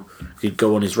Poe could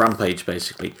go on his rampage,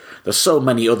 basically. There's so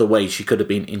many other ways she could have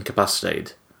been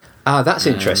incapacitated. That's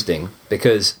interesting,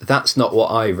 because that's not what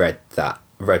I read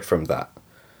from that.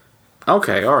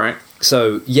 Okay, all right.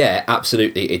 So yeah,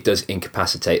 absolutely, it does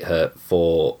incapacitate her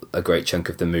for a great chunk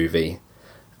of the movie,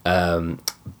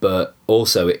 but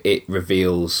also it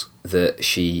reveals that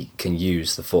she can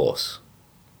use the Force.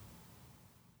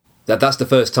 That's the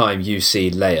first time you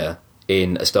see Leia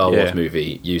in a Star Wars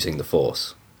movie using the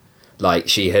Force. Like,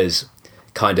 she has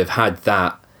kind of had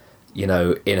that, you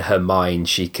know, in her mind.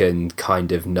 She can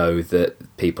kind of know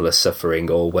that people are suffering,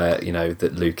 or where, you know,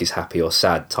 that Luke is happy or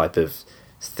sad type of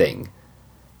thing.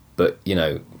 But, you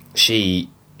know, she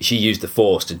used the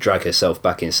Force to drag herself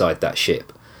back inside that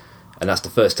ship, and that's the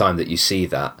first time that you see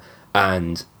that.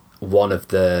 And one of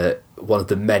the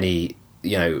many,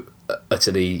 you know,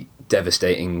 utterly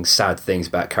devastating, sad things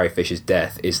about Carrie Fisher's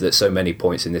death is that so many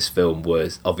points in this film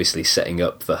was obviously setting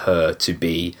up for her to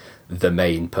be the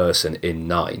main person in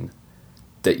 9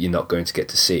 that you're not going to get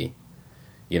to see.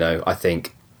 You know, I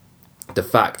think the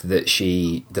fact that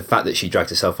she dragged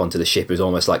herself onto the ship is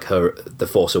almost like the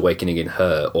Force awakening in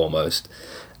her almost,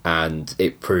 and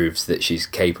it proves that she's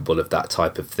capable of that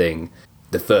type of thing.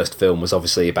 The first film was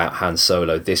obviously about Han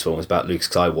Solo, this one was about Luke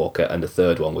Skywalker, and the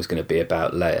third one was going to be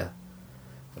about Leia.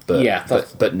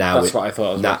 But but now that's what I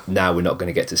thought. Now we're not going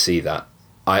to get to see that.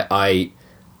 I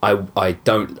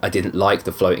didn't like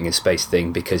the floating in space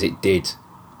thing, because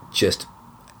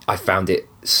I found it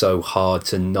so hard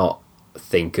to not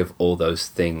think of all those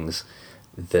things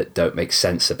that don't make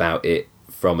sense about it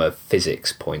from a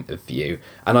physics point of view.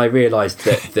 And I realised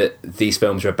that these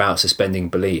films are about suspending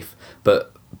belief,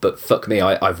 but fuck me,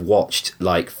 I've watched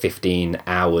like 15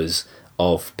 hours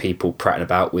of people prattling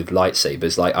about with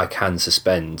lightsabers. Like, I can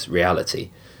suspend reality.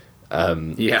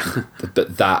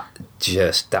 But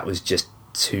that was just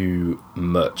too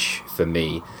much for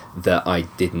me, that I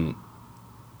didn't,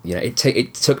 you know,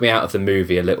 it took me out of the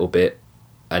movie a little bit,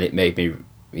 and it made me,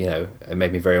 you know,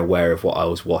 very aware of what I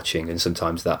was watching, and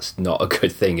sometimes that's not a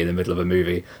good thing in the middle of a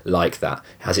movie like that.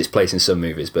 It has its place in some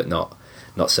movies, but not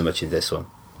so much in this one.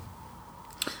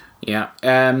 Yeah.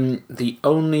 The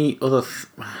only other...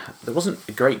 there wasn't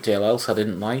a great deal else I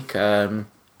didn't like. I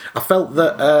felt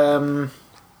that...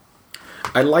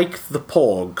 I like the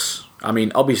Porgs. I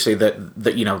mean, obviously,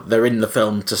 that you know, they're in the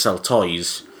film to sell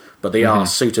toys, but they are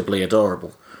suitably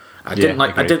adorable. I didn't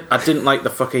like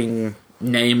the fucking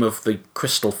name of the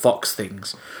crystal fox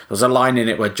things. There's a line in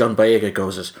it where John Boyega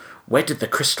goes, "Where did the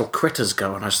crystal critters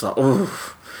go?" And I just thought,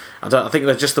 oh, I think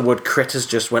that just the word critters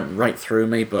just went right through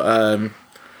me. But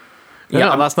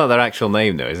no, that's not their actual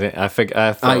name, though, is it? I thought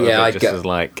of it just as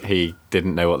like he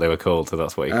didn't know what they were called, so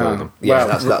that's what he called them. Yeah,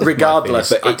 well, that's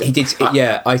regardless, but he did.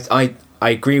 I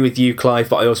agree with you, Clive,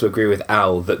 but I also agree with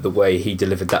Al that the way he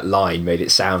delivered that line made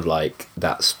it sound like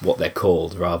that's what they're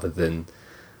called, rather than,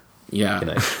 you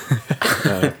know.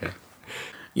 Okay.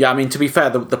 Yeah, I mean, to be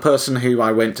fair, the person who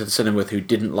I went to the cinema with who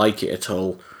didn't like it at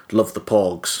all loved the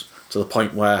Porgs, to the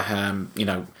point where, you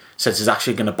know, says he's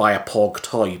actually going to buy a Porg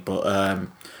toy, but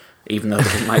even though he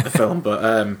didn't like the film.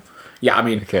 But, yeah, I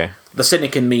mean, the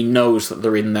cynic in me knows that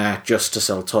they're in there just to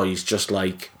sell toys, just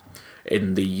like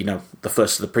in the, you know, the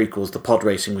first of the prequels, the pod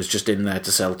racing was just in there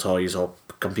to sell toys or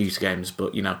computer games,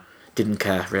 but, you know, didn't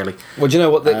care, really. Well, do you know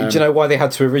what? Do you know why they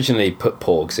had to originally put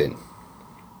Porgs in?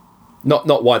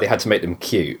 Not why they had to make them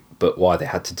cute, but why they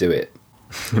had to do it.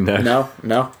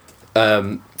 No.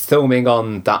 Filming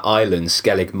on that island,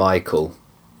 Skellig Michael.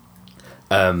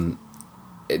 That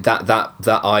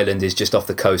island is just off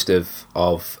the coast of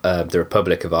the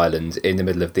Republic of Ireland, in the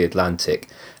middle of the Atlantic,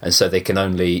 and so they could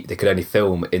only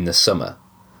film in the summer.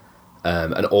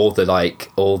 And all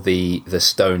the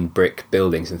stone brick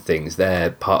buildings and things,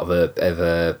 they're part of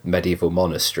a medieval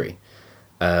monastery.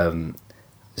 So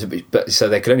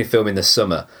they could only film in the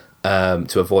summer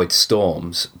to avoid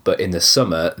storms. But in the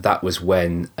summer, that was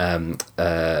when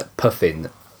puffin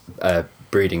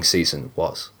breeding season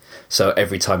was. So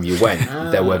every time you went,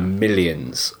 there were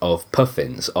millions of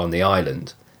puffins on the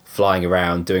island, flying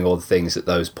around, doing all the things that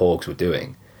those Porgs were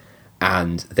doing.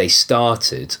 And they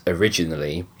started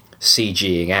originally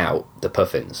CGing out the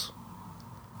puffins,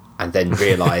 and then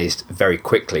realised very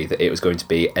quickly that it was going to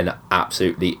be an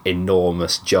absolutely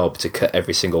enormous job to cut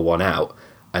every single one out.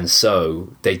 And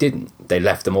so they didn't. They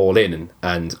left them all in,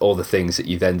 and all the things that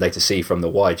you then later see from the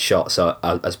wide shots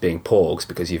as being Porgs,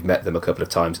 because you've met them a couple of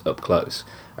times up close,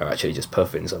 are actually just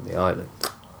puffins on the island.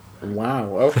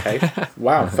 Wow, okay.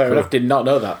 Wow, fair enough. Did not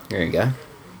know that. There you go.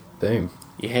 Boom.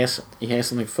 You hear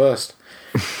something first.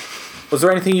 Was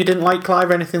there anything you didn't like,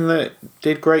 Clive? Anything that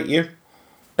did grate you?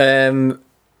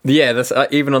 Yeah,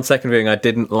 even on second viewing, I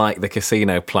didn't like the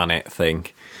Casino Planet thing.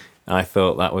 I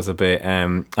thought that was a bit.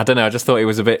 I don't know. I just thought it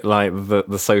was a bit like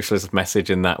the socialist message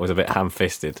in that was a bit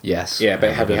ham-fisted. Yes. Yeah, a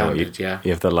bit heavy-handed. You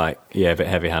have the a bit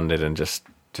heavy-handed and just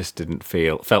didn't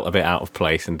felt a bit out of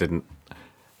place and didn't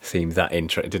seem that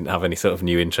didn't have any sort of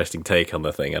new interesting take on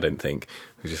the thing. I didn't think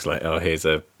it was just like, oh, here's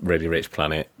a really rich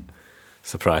planet.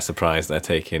 Surprise, surprise! They're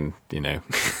taking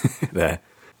they're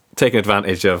taking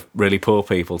advantage of really poor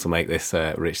people to make this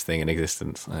rich thing in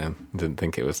existence. I didn't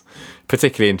think it was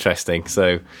particularly interesting.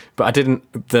 So, but I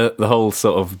didn't. The whole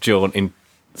sort of jaunt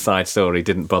inside story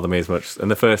didn't bother me as much.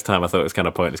 And the first time I thought it was kind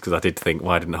of pointless because I did think,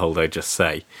 why didn't Holdo just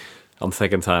say? On the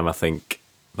second time, I think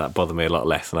that bothered me a lot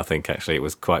less, and I think actually it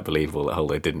was quite believable that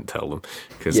Holdo didn't tell them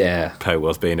because Poe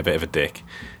was being a bit of a dick.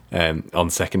 On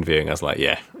second viewing, I was like,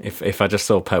 yeah, if I just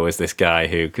saw Poe as this guy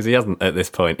who, because he hasn't at this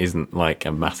point isn't like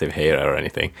a massive hero or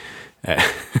anything, I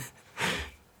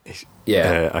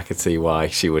could see why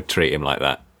she would treat him like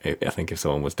that. I think if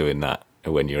someone was doing that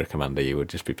when you're a commander, you would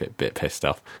just be a bit pissed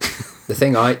off. The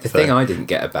thing I didn't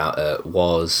get about her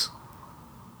was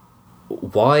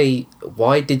why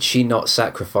did she not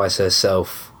sacrifice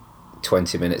herself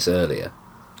 20 minutes earlier?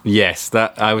 Yes,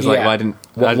 that I was like,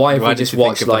 why have we just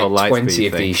watched like 20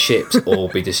 of these ships all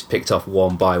be just picked off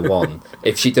one by one?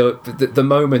 If she the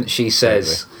moment she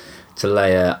says to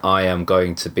Leia, "I am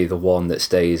going to be the one that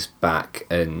stays back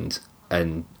and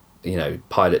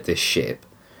pilot this ship."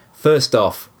 First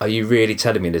off, are you really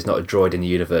telling me there's not a droid in the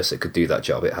universe that could do that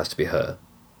job? It has to be her.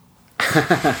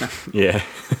 Yeah.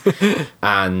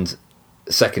 And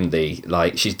secondly,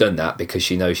 like, she's done that because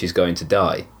she knows she's going to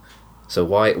die. So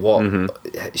why? What?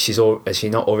 Mm-hmm. Has she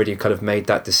not already kind of made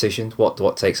that decision?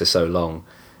 What takes her so long?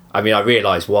 I mean, I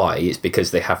realise why. It's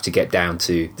because they have to get down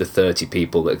to the 30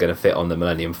 people that are going to fit on the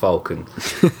Millennium Falcon.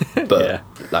 But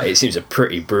like, it seems a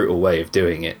pretty brutal way of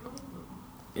doing it.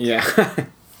 Yeah.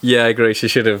 Yeah, I agree. She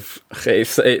should have.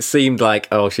 It seemed like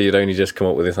she'd only just come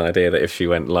up with this idea that if she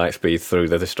went light speed through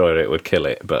the destroyer, it would kill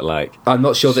it. But like, I'm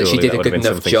not sure that she did a good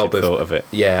enough job of it.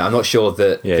 Yeah, I'm not sure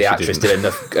that the actress did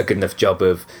a good enough job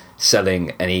of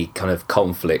selling any kind of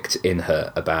conflict in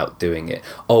her about doing it.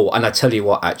 Oh, and I tell you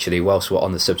what, actually, whilst we're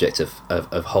on the subject of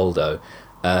Holdo,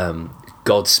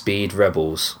 Godspeed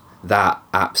Rebels, that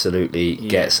absolutely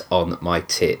gets on my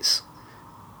tits.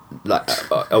 Like,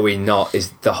 are we not?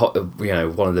 Is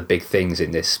one of the big things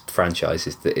in this franchise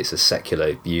is that it's a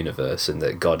secular universe and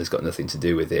that God has got nothing to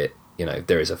do with it.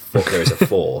 There is a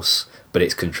force, but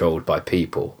it's controlled by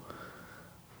people.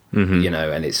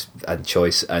 Mm-hmm. And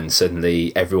choice, and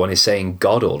suddenly everyone is saying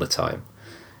God all the time.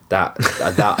 That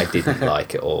I didn't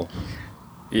like at all.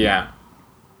 Yeah,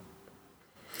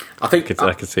 I think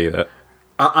I could see that.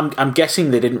 I'm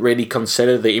guessing they didn't really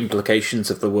consider the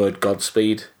implications of the word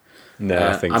Godspeed. No,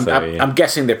 I think so. I'm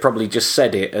guessing they probably just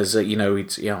said it as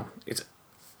it's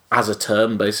as a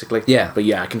term basically. Yeah, but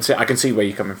yeah, I can see where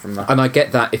you're coming from there. And I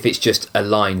get that if it's just a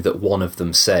line that one of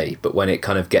them say, but when it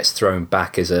kind of gets thrown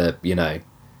back as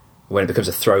when it becomes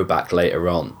a throwback later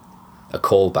on, a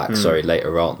callback,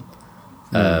 later on,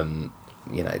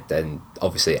 then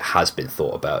obviously it has been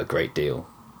thought about a great deal.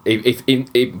 If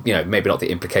maybe not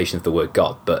the implication of the word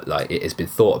God, but like it has been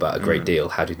thought about a great deal.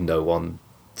 How did no one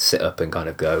sit up and kind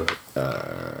of go,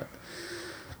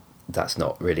 that's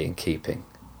not really in keeping?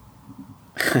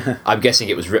 I'm guessing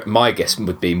it was my guess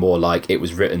would be more like it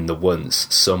was written the once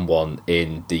someone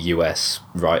in the US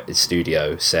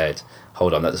studio said,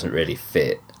 hold on, that doesn't really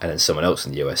fit, and then someone else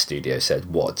in the US studio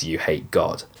said, what, do you hate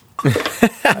God?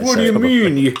 What do you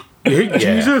mean? You hate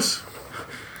Jesus?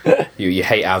 You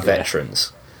hate our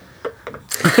veterans.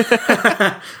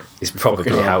 It's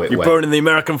probably how it went. You're burning the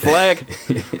American flag.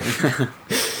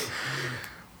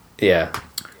 Yeah,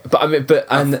 but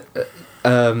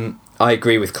I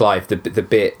agree with Clive. The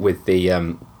bit with the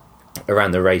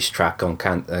around the racetrack on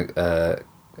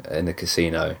in the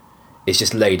casino, it's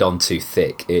just laid on too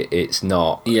thick. It's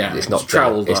not. Yeah, it's not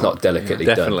delicately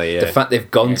done. Definitely, yeah. The fact they've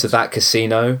gone to that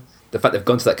casino. The fact they've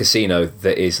gone to that casino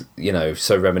that is,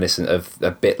 so reminiscent of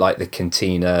a bit like the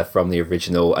cantina from the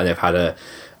original, and they've had a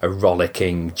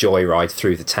rollicking joyride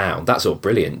through the town. That's all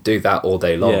brilliant. Do that all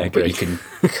day long, but you can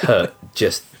cut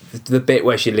just the bit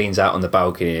where she leans out on the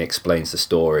balcony and explains the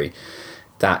story.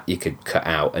 That you could cut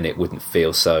out, and it wouldn't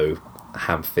feel so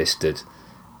ham-fisted.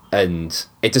 And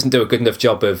it doesn't do a good enough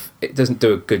job of. It doesn't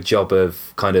do a good job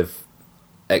of kind of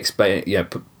explaining.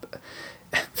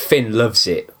 Finn loves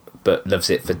it. But loves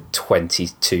it for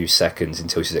 22 seconds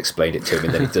until she's explained it to him,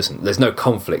 and then he doesn't. There's no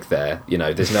conflict there,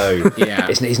 There's no.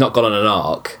 He's not gone on an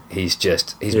arc. He's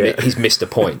missed a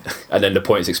point, and then the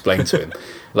point is explained to him.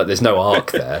 Like, there's no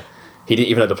arc there. He didn't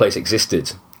even know the place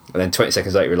existed, and then 20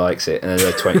 seconds later he likes it, and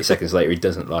then 20 seconds later he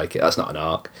doesn't like it. That's not an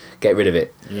arc. Get rid of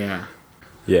it. Yeah.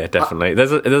 Yeah, definitely.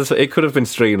 It could have been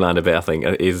streamlined a bit. I think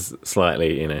it is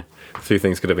slightly, a few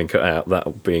things could have been cut out.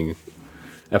 That being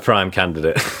a prime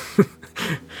candidate.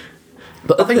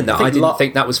 But other than that, I didn't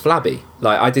think that was flabby.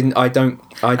 Like I don't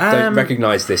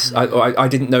recognise this. I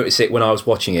didn't notice it when I was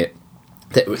watching it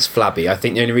that it was flabby. I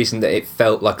think the only reason that it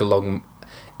felt like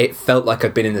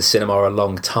I'd been in the cinema a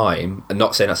long time. I'm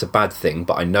not saying that's a bad thing,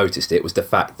 but I noticed it was the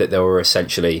fact that there were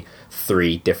essentially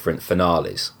 3 different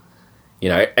finales.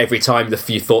 Every time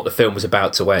you thought the film was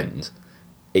about to end,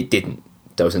 it didn't.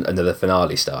 There was another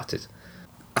finale started.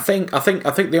 I think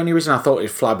the only reason I thought it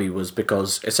was flabby was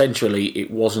because essentially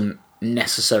it wasn't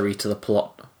necessary to the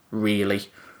plot, really.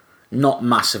 Not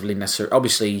massively necessary.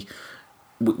 Obviously,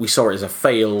 we saw it as a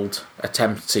failed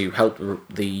attempt to help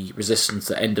the resistance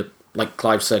that ended up, like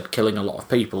Clive said, killing a lot of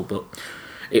people, but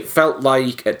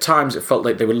at times it felt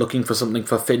like they were looking for something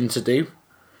for Finn to do.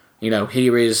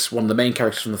 Here is one of the main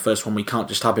characters from the first one. We can't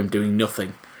just have him doing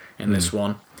nothing in this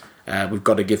one. We've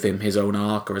got to give him his own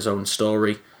arc or his own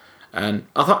story. And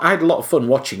I thought I had a lot of fun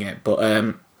watching it,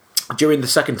 but during the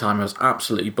second time I was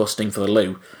absolutely busting for the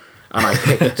loo, and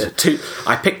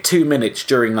I picked 2 minutes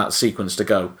during that sequence to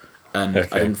go, and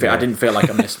I didn't feel like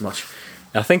I missed much.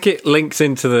 I think it links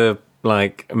into the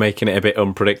making it a bit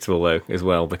unpredictable though as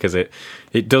well, because it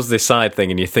does this side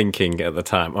thing and you're thinking at the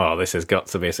time, oh, this has got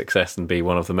to be a success and be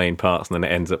one of the main parts, and then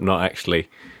it ends up not actually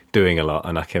doing a lot.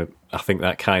 And I think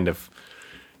that kind of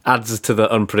adds to the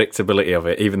unpredictability of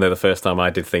it, even though the first time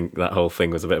I did think that whole thing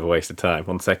was a bit of a waste of time.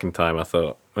 On the second time I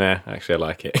thought, actually I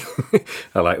like it.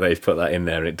 I like that he's put that in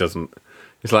there, and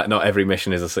it's like not every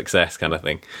mission is a success kind of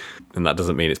thing, and that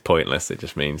doesn't mean it's pointless. It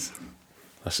just means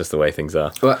that's just the way things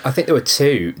are. Well, I think there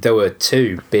were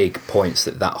two big points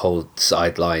that whole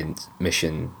sideline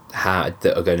mission had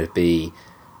that are going to be,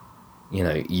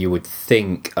 you would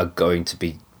think are going to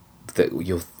be,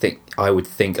 I would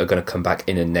think are going to come back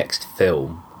in a next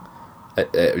film.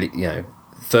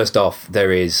 First off,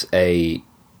 there's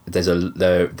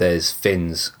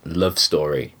Finn's love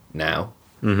story now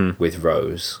with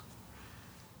Rose,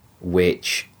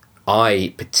 which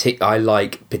I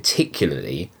like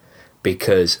particularly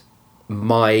because,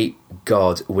 my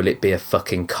God, will it be a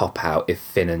fucking cop-out if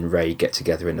Finn and Rey get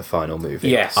together in the final movie?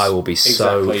 Yes, I will be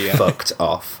so fucked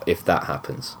off if that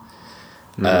happens.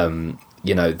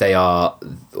 They are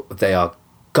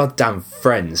goddamn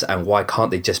friends, and why can't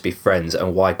they just be friends?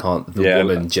 And why can't the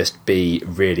woman just be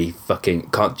really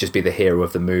can't just be the hero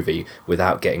of the movie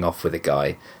without getting off with a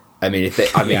guy? I mean,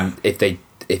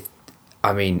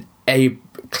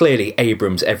 clearly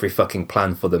Abrams every fucking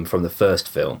plan for them from the first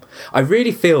film. I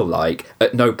really feel like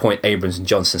at no point Abrams and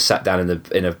Johnson sat down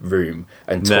in a room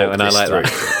and talked this through.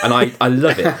 That. And I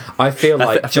love it. I feel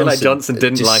like Johnson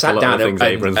didn't like a lot of the things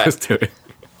Abrams was doing.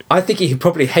 I think he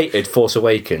probably hated Force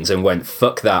Awakens and went,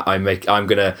 fuck that, I'm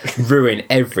going to ruin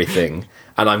everything,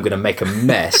 and I'm going to make a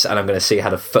mess, and I'm going to see how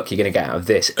the fuck you're going to get out of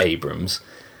this, Abrams.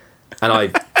 And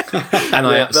I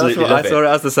absolutely love it. I saw it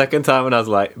as the second time, and I was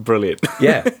like, brilliant.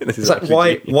 Yeah. It's like,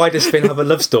 why does Finn have a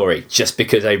love story? Just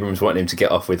because Abrams wanted him to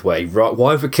get off with Rey.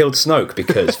 Why have we killed Snoke?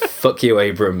 Because fuck you,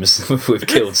 Abrams, we've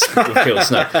killed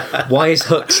Snoke. Why is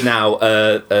Hux now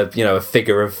a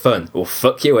figure of fun? Well,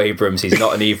 fuck you, Abrams, he's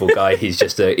not an evil guy, he's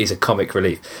a comic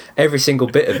relief. Every single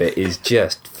bit of it is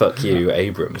just fuck you,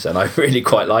 Abrams, and I really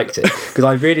quite liked it, because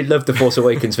I really loved The Force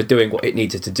Awakens for doing what it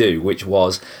needed to do, which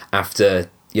was, after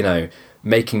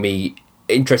making me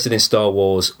interested in Star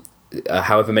Wars,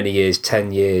 however many years,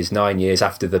 10 years, 9 years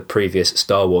after the previous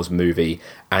Star Wars movie,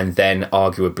 and then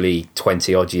arguably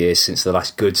 20 odd years since the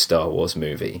last good Star Wars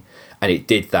movie. And it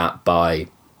did that by,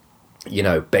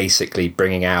 basically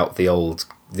bringing out the old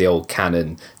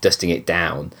canon, dusting it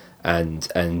down,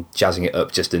 and jazzing it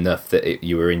up just enough that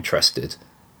you were interested.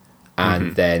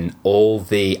 And then all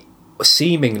the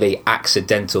seemingly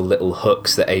accidental little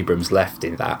hooks that Abrams left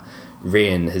in that,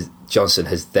 Johnson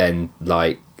has then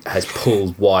has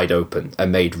pulled wide open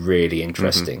and made really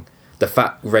interesting. The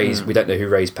fact we don't know who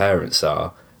Rey's parents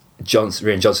are,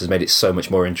 Rian Johnson's made it so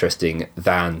much more interesting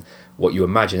than what you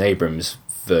imagine Abrams'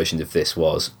 version of this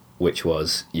was, which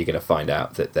was, you're going to find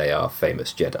out that they are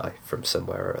famous Jedi from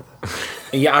somewhere or other.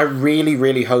 Yeah, I really,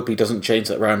 really hope he doesn't change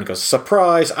that around and goes,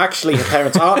 surprise, actually her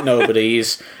parents aren't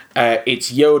nobodies,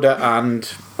 it's Yoda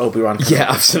and Obi-Wan. Yeah,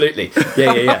 absolutely.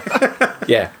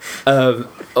 Yeah.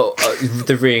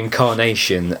 The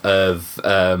reincarnation of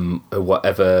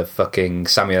whatever fucking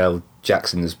Samuel L.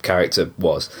 Jackson's character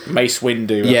was. Mace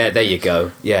Windu. Yeah, there you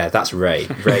go. Yeah, that's Rey.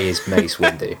 Rey is Mace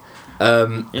Windu.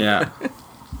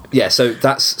 Yeah, so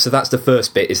that's the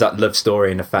first bit, is that love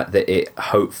story, and the fact that it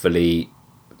hopefully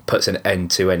puts an end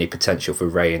to any potential for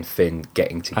Rey and Finn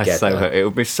getting together. It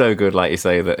would be so good, like you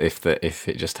say, that if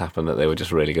it just happened that they were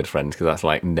just really good friends, because that's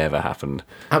like never happened.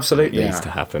 Absolutely, it needs to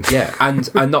happen. Yeah, and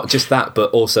not just that,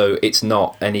 but also it's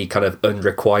not any kind of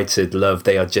unrequited love.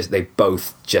 They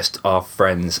both just are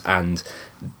friends and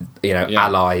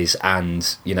allies,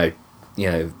 and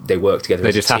they work together.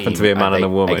 They just happen to be a man and a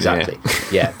woman. Exactly.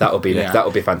 Yeah, that would be that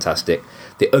would be fantastic.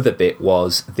 The other bit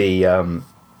was the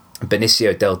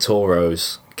Benicio del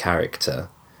Toro's character.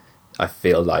 I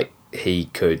feel like he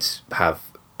could have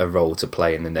a role to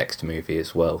play in the next movie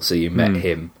as well. So you met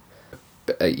him.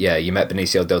 You met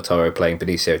Benicio del Toro playing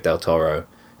Benicio del Toro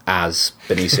as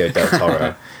Benicio del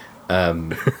Toro.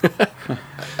 And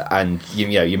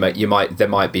there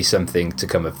might be something to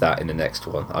come of that in the next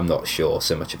one. I'm not sure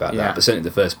so much about that, but certainly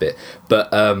the first bit.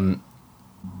 But I've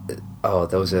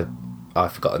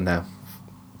forgotten now.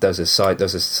 There was a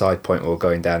side point we were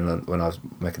going down when I was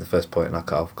making the first point, and I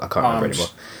can't remember anymore.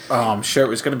 I'm sure it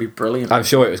was going to be brilliant. I'm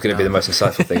sure it was going to be the most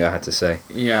insightful thing I had to say.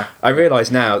 Yeah, I realise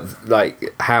now,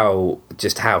 like how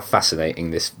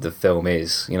fascinating the film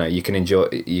is. You can enjoy.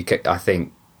 I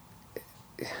think.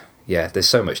 Yeah, there's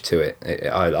so much to it.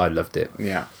 I loved it.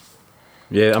 Yeah.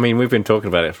 Yeah, I mean, we've been talking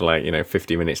about it for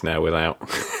 50 minutes now without.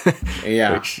 Which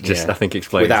I think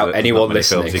explains without anyone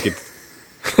listening.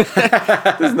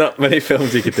 There's not many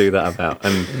films you could do that about.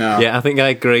 And I think I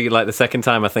agree. Like the second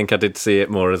time, I think I did see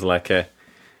it more as like a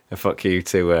fuck you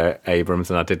to Abrams,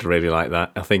 and I did really like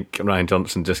that. I think Rian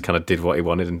Johnson just kind of did what he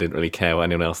wanted and didn't really care what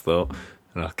anyone else thought.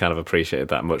 And I kind of appreciated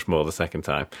that much more the second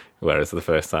time. Whereas the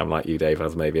first time, like you, Dave, I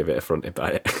was maybe a bit affronted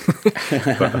by it.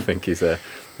 But I think I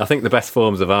think the best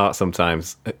forms of art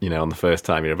sometimes, on the first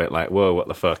time, you're a bit like, whoa, what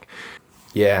the fuck?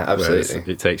 Yeah, absolutely. Whereas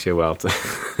it takes you a while to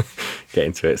get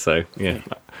into it. So,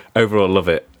 overall, love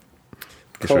it.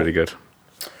 It's really good.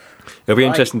 It'll be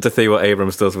interesting to see what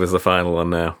Abrams does with the final one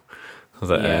now.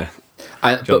 But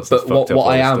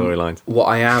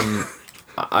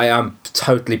I am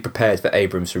totally prepared for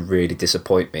Abrams to really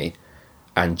disappoint me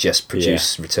and just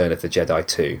produce Return of the Jedi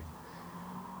 2.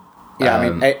 Yeah, I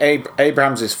mean,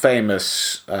 Abrams is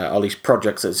famous, or at least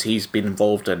projects that he's been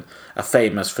involved in are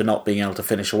famous for not being able to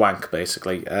finish a wank,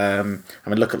 basically. I mean,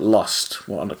 look at Lost,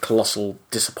 what a colossal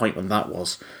disappointment that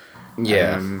was.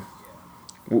 Yeah.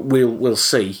 We'll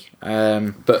see.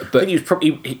 But I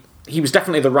think he was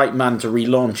definitely the right man to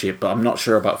relaunch it, but I'm not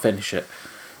sure about finish it.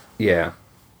 Yeah.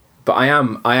 But I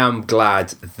am glad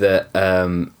that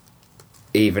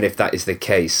even if that is the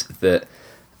case, that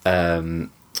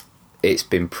it's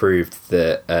been proved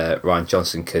that Rian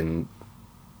Johnson can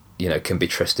be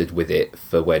trusted with it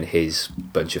for when his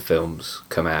bunch of films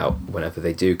come out, whenever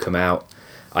they do come out.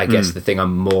 I guess the thing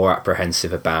I'm more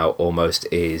apprehensive about almost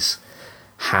is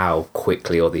how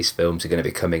quickly all these films are going to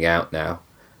be coming out now.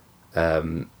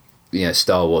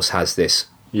 Star Wars has this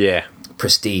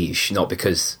prestige, not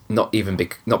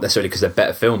necessarily because they're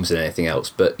better films than anything else,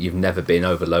 but you've never been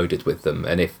overloaded with them.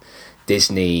 And if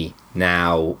Disney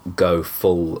now go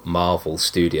full Marvel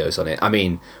Studios on it, I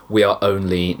mean, we are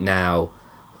only now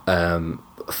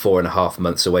 4.5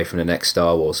 months away from the next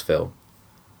Star Wars film.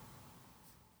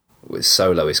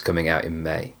 Solo is coming out in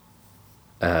May,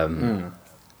 and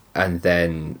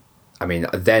then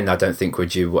I don't think we're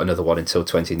due another one until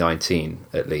 2019,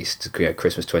 at least,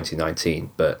 Christmas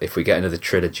 2019. But if we get another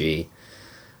trilogy,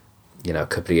 a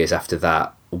couple of years after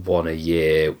that, one a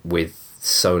year with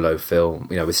solo film,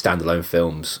 with standalone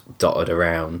films dotted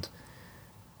around,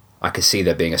 I could see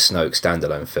there being a Snoke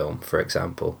standalone film, for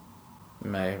example.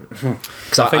 Maybe. I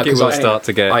think it will start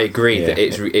to get... I agree that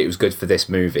it was good for this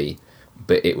movie,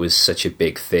 but it was such a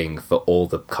big thing for all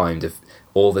the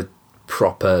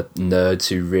proper nerds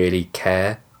who really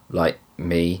care, like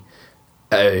me,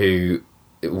 who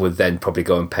would then probably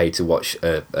go and pay to watch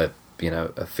a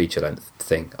feature length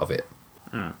thing of it.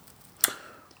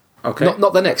 Okay,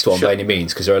 not the next one by any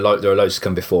means, because there are loads to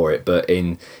come before it. But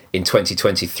in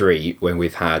 2023, when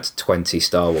we've had 20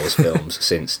 Star Wars films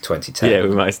since 2010,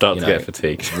 we might start to get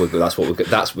fatigued. We're going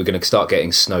to start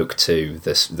getting Snoke 2,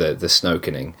 the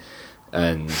Snokening.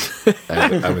 And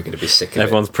we're going to be sick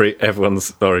of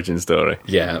everyone's origin story.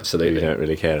 Yeah, absolutely. We don't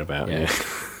really care about. Yeah.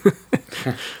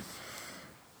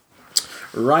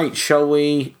 Right, shall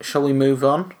we move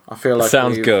on? I feel like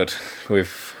sounds good.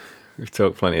 We've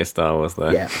talked plenty of Star Wars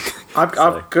there. Yeah, I've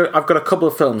got a couple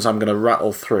of films I'm going to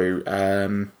rattle through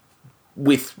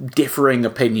with differing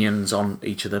opinions on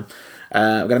each of them.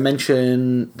 I'm going to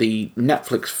mention the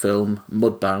Netflix film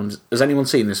Mudbound. Has anyone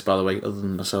seen this, by the way, other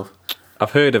than myself?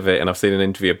 I've heard of it and I've seen an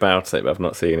interview about it, but I've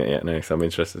not seen it yet. No, so I'm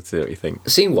interested to see what you think.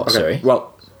 Seen what? Okay. Sorry.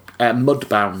 Well,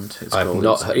 Mudbound.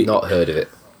 I've not heard of it.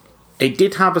 It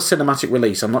did have a cinematic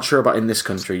release. I'm not sure about in this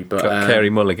country, but Got Carey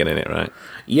Mulligan in it, right?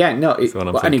 yeah, no. That's the one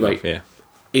I'm Well, thinking anyway, of, yeah.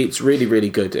 it's really, really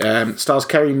good. Stars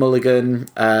Kerry Mulligan,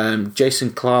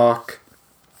 Jason Clarke,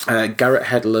 Garrett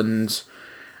Hedlund,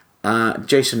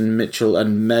 Jason Mitchell,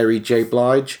 and Mary J.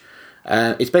 Blige.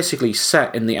 It's basically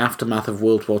set in the aftermath of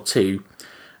World War II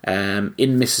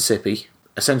in Mississippi.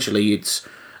 Essentially, it's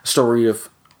a story of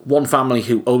one family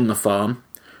who own the farm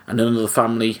and another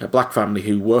family, a black family,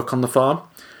 who work on the farm.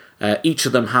 Each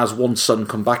of them has one son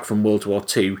come back from World War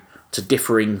II to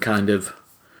differing kind of,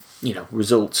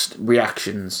 results,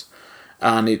 reactions.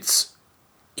 And it's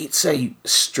a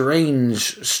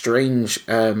strange,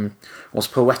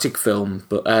 almost poetic film,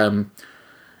 but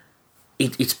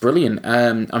it's brilliant.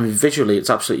 Visually, it's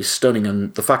absolutely stunning,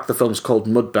 and the fact the film's called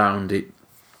Mudbound, it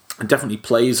definitely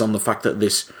plays on the fact that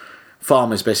this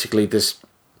farm is basically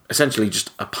essentially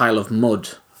just a pile of mud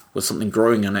with something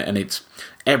growing on it, and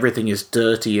everything is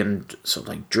dirty and sort of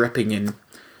like dripping in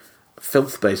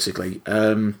filth, basically.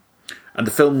 And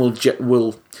the film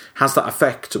will has that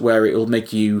effect where it will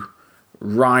make you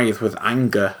writhe with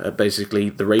anger at basically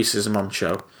the racism on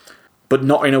show, but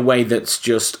not in a way that's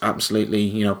just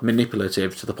absolutely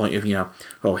manipulative to the point of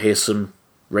oh, here's some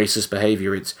racist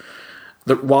behaviour. It's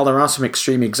that while there are some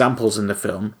extreme examples in the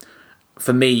film,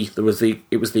 for me it was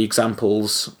the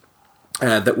examples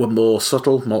that were more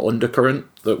subtle, more undercurrent,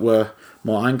 that were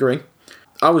more angering.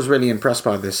 I was really impressed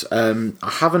by this. I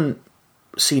haven't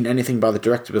seen anything by the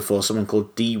director before, someone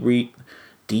called D.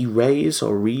 Rees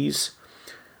or Rees.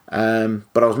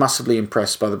 But I was massively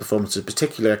impressed by the performances,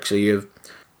 particularly actually of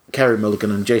Kerry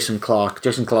Mulligan and Jason Clarke.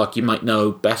 Jason Clarke you might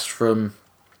know best from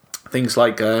things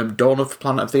like Dawn of the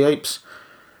Planet of the Apes,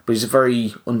 but he's a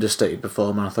very understated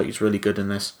performer. I thought he was really good in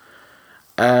this.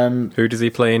 Who does he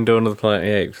play in Dawn of the Planet of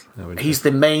the Apes? He's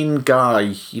the main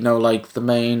guy, like the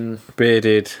main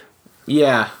bearded,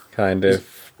 kind of.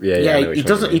 Yeah. He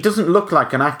doesn't look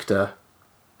like an actor,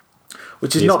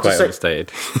 which is He's not to quite say.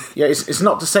 understated. Yeah, it's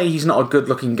not to say he's not a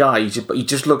good-looking guy, but he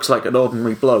just looks like an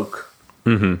ordinary bloke.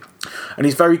 Mm-hmm. And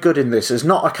he's very good in this. There's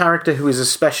not a character who is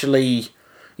especially,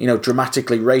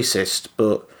 dramatically racist,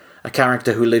 but a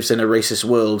character who lives in a racist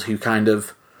world who kind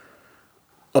of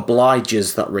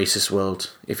obliges that racist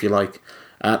world, if you like.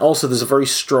 And also, there's a very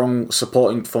strong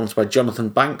supporting performance by Jonathan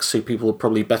Banks, who people will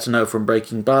probably better know from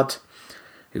Breaking Bad,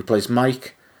 who plays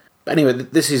Mike. But anyway,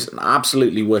 this is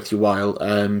absolutely worth your while.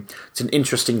 It's an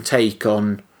interesting take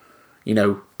on,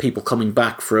 people coming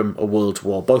back from a world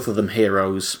war, both of them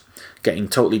heroes, getting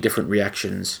totally different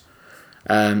reactions.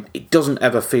 It doesn't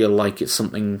ever feel like it's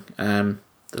something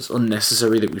that's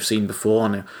unnecessary that we've seen before.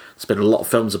 And there's been a lot of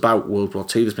films about World War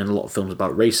II, there's been a lot of films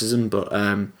about racism, but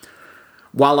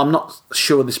while I'm not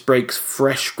sure this breaks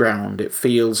fresh ground, it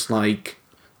feels like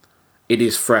it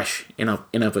is fresh in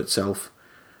of itself.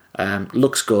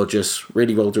 Looks gorgeous,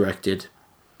 really well directed,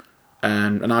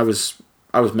 and I was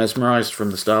mesmerised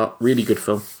from the start. Really good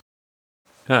film.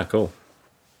 Ah, cool.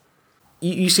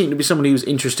 You seem to be someone who's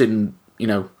interested in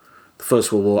the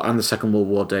First World War and the Second World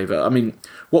War, David. I mean,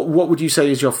 what would you say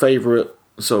is your favourite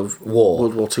sort of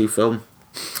World War II film?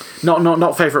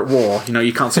 Not favourite war.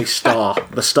 You can't say Star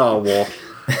the Star War.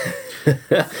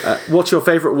 What's your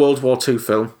favourite World War II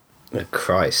film? Oh,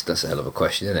 Christ, that's a hell of a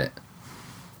question, isn't it?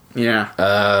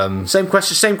 Yeah. Same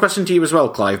question to you as well,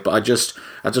 Clive. But I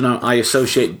don't know. I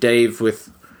associate Dave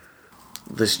with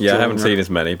this. Yeah, genre. I haven't seen as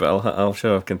many, but I'll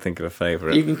sure I can think of a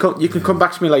favourite. You can come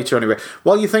back to me later anyway.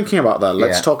 While you're thinking about that,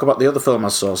 let's talk about the other film I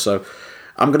saw. So,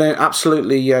 I'm going to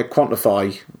absolutely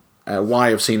quantify why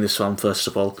I've seen this film first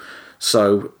of all.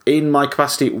 So, in my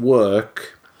capacity at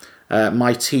work,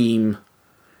 my team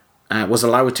was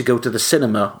allowed to go to the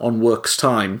cinema on work's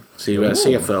time to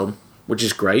see a film, which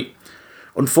is great.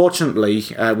 Unfortunately,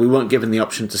 we weren't given the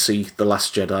option to see The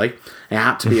Last Jedi. It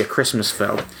had to be a Christmas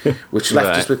film, which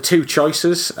left us with two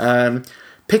choices.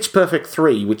 Pitch Perfect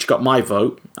 3, which got my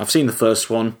vote. I've seen the first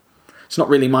one. It's not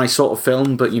really my sort of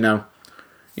film, but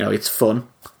it's fun.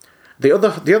 The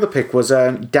other pick was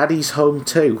Daddy's Home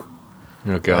 2.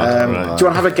 Oh God! Right. Do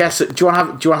you want to have a guess? Do you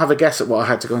want to have a guess at what I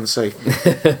had to go and see?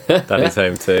 Daddy's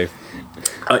Home 2.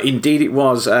 Indeed, it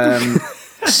was.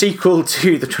 Sequel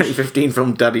to the 2015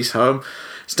 film Daddy's Home.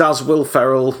 Stars Will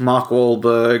Ferrell, Mark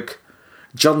Wahlberg,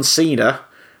 John Cena,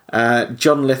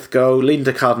 John Lithgow,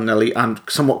 Linda Cardinelli, and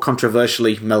somewhat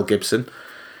controversially Mel Gibson.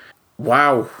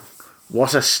 Wow,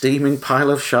 what a steaming pile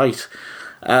of shite.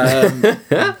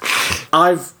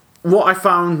 What I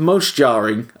found most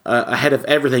jarring, ahead of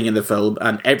everything in the film,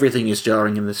 and everything is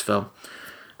jarring in this film,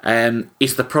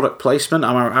 is the product placement.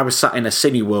 I was sat in a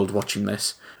Cineworld watching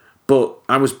this, but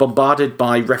I was bombarded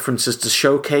by references to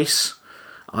Showcase.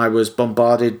 I was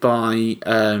bombarded by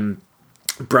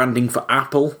branding for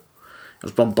Apple. It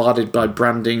was bombarded by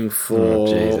branding for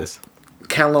Jesus.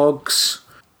 Kellogg's.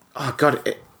 Oh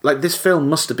God! This film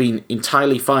must have been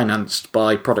entirely financed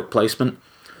by product placement.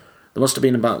 There must have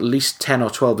been about at least 10 or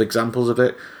 12 examples of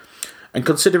it. And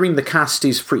considering the cast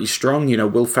is pretty strong,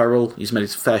 Will Ferrell, he's made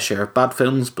his fair share of bad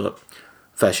films, but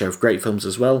fair share of great films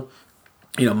as well.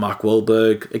 Mark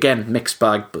Wahlberg, again, mixed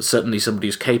bag, but certainly somebody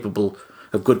who's capable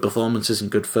of good performances and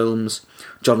good films.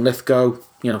 John Lithgow,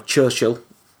 Churchill,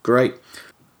 great.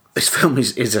 This film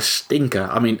is a stinker.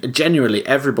 I mean, genuinely,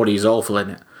 everybody is awful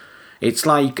in it. It's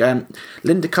like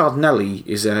Linda Cardinelli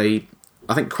is I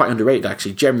think quite underrated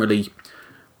actually, generally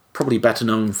probably better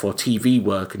known for TV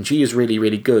work, and she is really,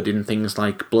 really good in things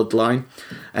like Bloodline.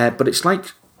 But it's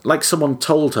like someone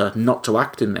told her not to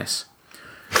act in this.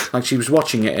 Like she was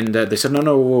watching it and they said,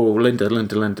 no, whoa,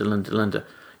 Linda.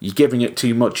 You're giving it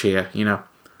too much here,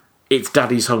 It's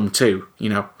Daddy's Home too,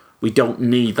 We don't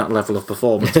need that level of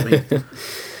performance.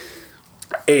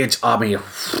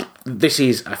 This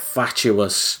is a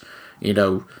fatuous,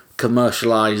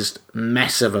 commercialised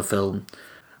mess of a film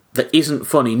that isn't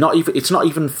funny. It's not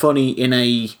even funny in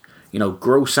a,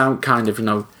 gross out kind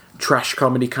of, trash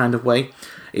comedy kind of way.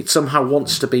 It somehow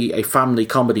wants to be a family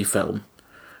comedy film.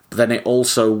 But then it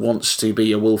also wants to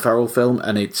be a Will Ferrell film,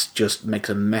 and it just makes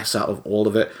a mess out of all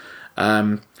of it.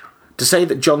 To say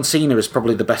that John Cena is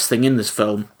probably the best thing in this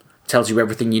film tells you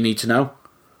everything you need to know.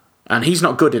 And he's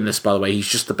not good in this, by the way. He's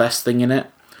just the best thing in it.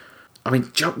 I mean,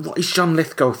 what is John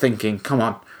Lithgow thinking? Come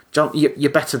on. John, you're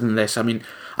better than this. I mean,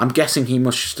 I'm guessing he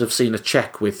must have seen a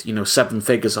check with, 7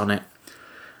 figures on it.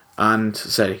 And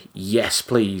say, yes,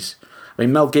 please. I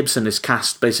mean, Mel Gibson is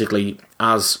cast basically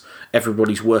as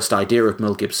everybody's worst idea of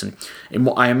Mel Gibson, in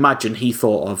what I imagine he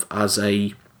thought of as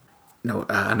an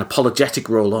apologetic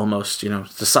role almost,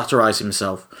 to satirise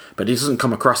himself. But he doesn't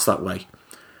come across that way.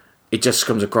 It just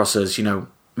comes across as,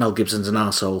 Mel Gibson's an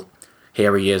arsehole.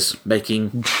 Here he is,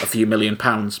 making a few £1 million,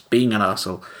 being an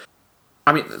arsehole.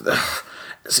 I mean,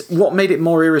 what made it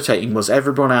more irritating was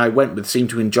everyone I went with seemed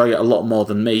to enjoy it a lot more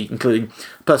than me, including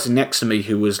the person next to me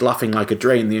who was laughing like a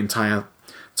drain the entire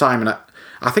time. And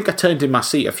I think I turned in my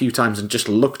seat a few times and just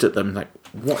looked at them like,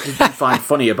 what did you find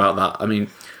funny about that? I mean,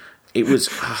 it was...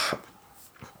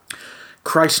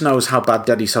 Christ knows how bad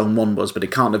Daddy's Home 1 was, but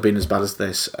it can't have been as bad as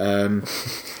this.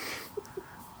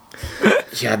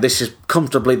 Yeah, this is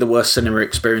comfortably the worst cinema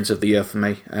experience of the year for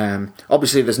me.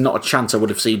 Obviously, there's not a chance I would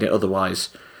have seen it otherwise.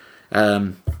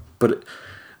 But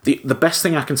the best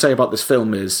thing I can say about this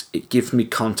film is it gives me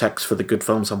context for the good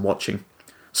films I'm watching.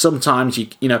 Sometimes,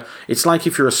 it's like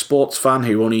if you're a sports fan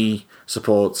who only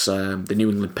supports the New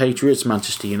England Patriots,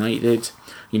 Manchester United.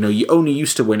 You're only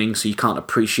used to winning, so you can't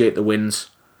appreciate the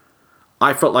wins.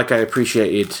 I felt like I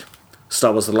appreciated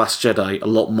Star Wars The Last Jedi a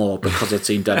lot more because I'd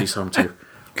seen Daddy's Home too.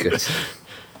 Good.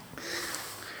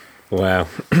 Wow.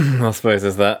 I suppose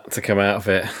there's that to come out of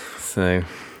it. So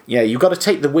yeah, you've got to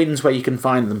take the wins where you can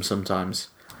find them sometimes.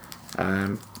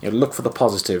 Look for the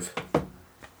positive.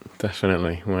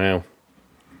 Definitely. Wow.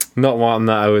 Not one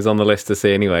that I was on the list to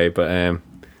see anyway, but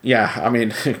yeah, I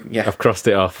mean, yeah, I've crossed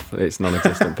it off. It's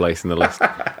non-existent place in the list.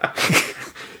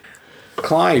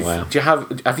 Clive, wow.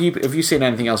 Have you seen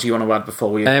anything else you want to add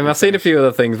before we? I've seen a few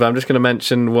other things, but I'm just going to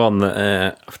mention one that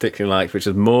I particularly liked, which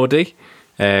is Maudie,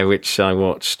 which I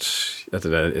watched. I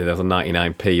don't know. There was a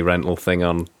 99p rental thing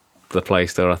on the Play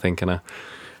Store, I think, and I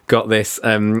got this.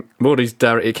 Maudie's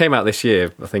it came out this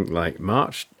year, I think, like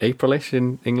March, April-ish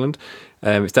in England.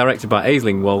 It's directed by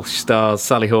Aisling Walsh, stars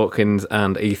Sally Hawkins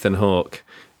and Ethan Hawke.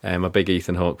 I'm a big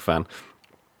Ethan Hawke fan.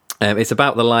 It's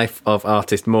about the life of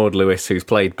artist Maud Lewis, who's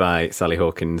played by Sally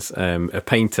Hawkins, a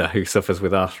painter who suffers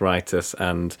with arthritis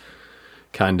and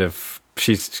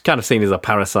she's kind of seen as a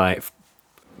parasite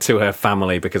to her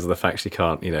family because of the fact she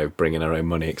can't, bring in her own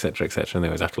money, etc., etc., and they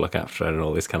always have to look after her and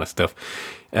all this kind of stuff.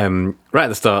 Right at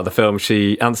the start of the film,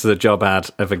 she answers a job ad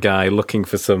of a guy looking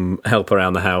for some help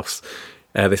around the house.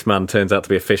 This man turns out to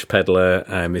be a fish peddler.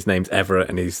 His name's Everett,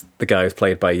 and he's the guy who's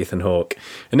played by Ethan Hawke.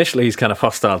 Initially, he's kind of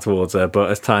hostile towards her,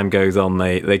 but as time goes on,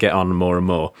 they get on more and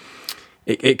more.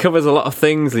 It covers a lot of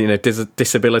things,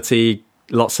 disability,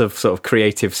 lots of sort of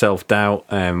creative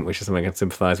self-doubt, which is something I can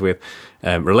sympathise with,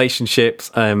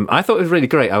 relationships. I thought it was really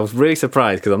great. I was really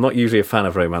surprised because I'm not usually a fan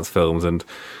of romance films, and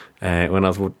when I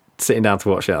was sitting down to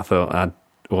watch it, I thought I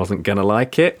wasn't going to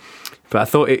like it. But I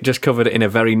thought it just covered it in a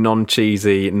very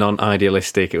non-cheesy,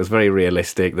 non-idealistic. It was very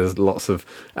realistic. There's lots of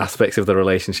aspects of the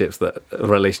relationship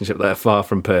that are far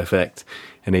from perfect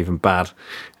and even bad,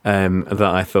 that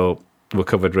I thought were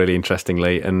covered really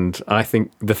interestingly. And I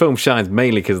think the film shines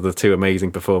mainly because of the two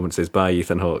amazing performances by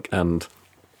Ethan Hawke and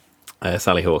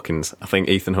Sally Hawkins. I think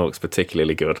Ethan Hawke's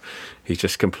particularly good. He's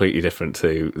just completely different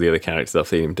to the other characters I've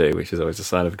seen him do, which is always a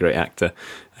sign of a great actor,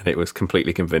 and it was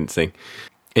completely convincing.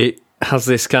 It has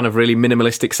this kind of really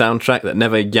minimalistic soundtrack that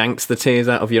never yanks the tears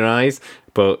out of your eyes,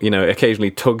 but, you know, occasionally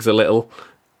tugs a little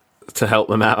to help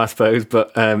them out, I suppose,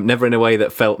 but never in a way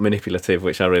that felt manipulative,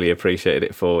 which I really appreciated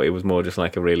it for. It was more just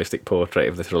like a realistic portrait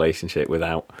of this relationship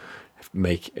without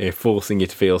forcing you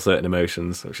to feel certain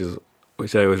emotions,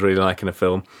 which I always really like in a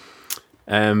film.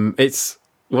 It's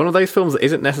one of those films that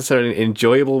isn't necessarily an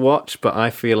enjoyable watch, but I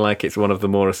feel like it's one of the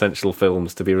more essential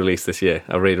films to be released this year.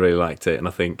 I really, really liked it, and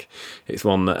I think it's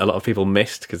one that a lot of people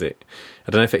missed because I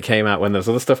don't know if it came out when there was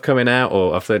other stuff coming out,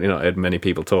 or I've certainly not heard many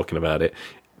people talking about it,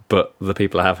 but the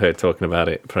people I have heard talking about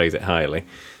it praise it highly.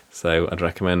 So I'd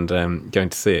recommend going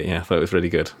to see it. Yeah, I thought it was really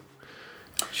good.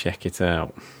 Check it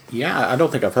out. Yeah, I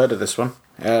don't think I've heard of this one.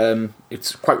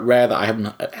 It's quite rare that I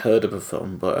haven't heard of a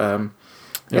film, but I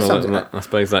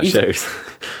suppose that shows.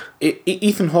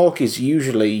 Ethan Hawke is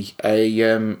usually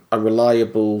a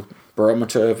reliable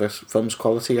barometer of a film's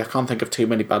quality. I can't think of too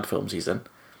many bad films he's in.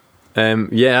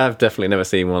 Yeah, I've definitely never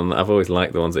seen one. I've always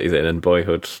liked the ones that he's in, and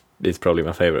Boyhood is probably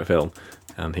my favourite film,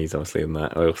 and he's obviously in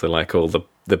that. I also like all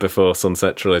the Before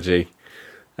Sunset trilogy,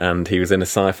 and he was in a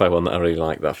sci-fi one that I really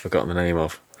liked that I've forgotten the name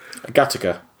of.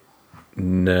 Gattaca.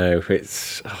 No,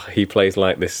 he plays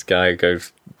like this guy who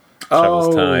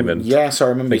travels time, and yes, I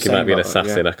remember. I think he might be an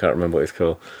assassin. Yeah. I can't remember what he's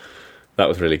called. That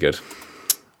was really good.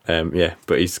 Yeah,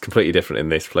 but he's completely different in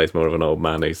this. Plays more of an old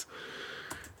man who's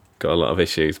got a lot of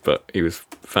issues, but he was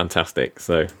fantastic.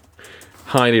 So,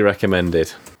 highly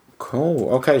recommended. Cool.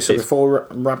 Okay, so before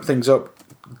we wrap things up,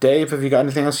 Dave, have you got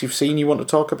anything else you've seen you want to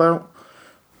talk about?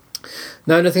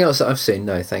 No, nothing else that I've seen.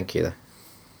 No, thank you.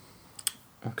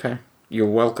 Okay, you're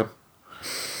welcome.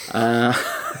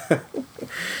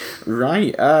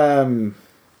 Right.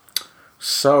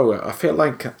 So I feel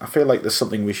like there's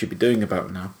something we should be doing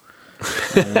about now.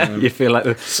 You feel like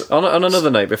on another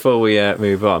note before we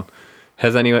move on.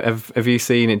 Have you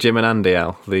seen Jim and Andy,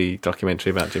 Al, the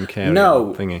documentary about Jim Carrey?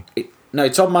 No, thingy? No,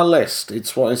 it's on my list.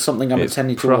 It's something I'm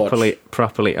intending to watch.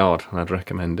 Properly odd. I'd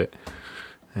recommend it.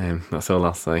 That's all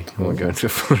I'll say. I won't go into a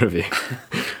full review.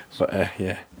 But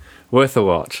yeah, worth a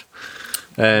watch.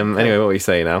 Anyway, what were you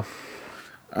saying, Al?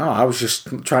 Oh, I was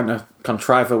just trying to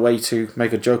contrive a way to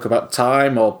make a joke about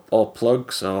time or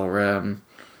plugs or I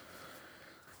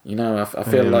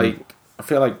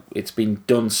feel like it's been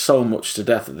done so much to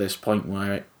death at this point.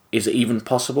 Where is it even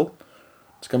possible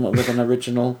to come up with an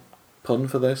original pun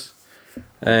for this?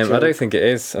 I don't think it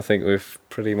is. I think we've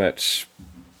pretty much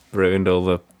ruined all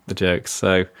the jokes.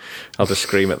 So I'll just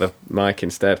scream at the mic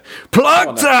instead.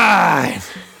 Plug time!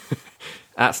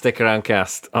 At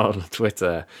StickAroundCast on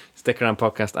Twitter,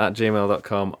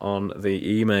 stickaroundpodcast@gmail.com on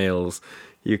the emails.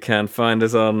 You can find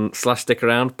us on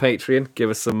 /StickAround Patreon. Give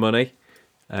us some money.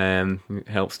 It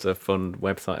helps to fund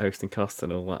website hosting costs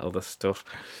and all that other stuff.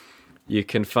 You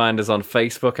can find us on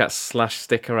Facebook at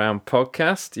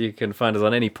 /StickAroundPodcast. You can find us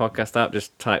on any podcast app.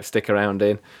 Just type Stick Around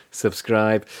in,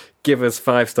 subscribe. Give us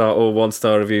 5-star or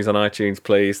 1-star reviews on iTunes,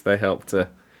 please. They help to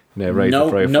raise the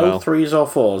profile. No 3s or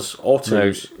 4s or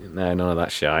 2s. No, none of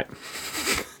that shite.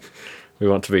 We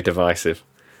want to be divisive.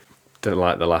 Don't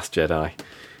like The Last Jedi.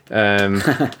 And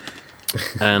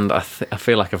I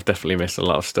feel like I've definitely missed a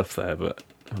lot of stuff there, but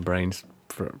my brain's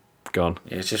gone.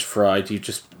 Yeah, it's just fried. You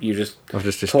just I've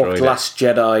just destroyed talked it. Last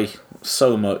Jedi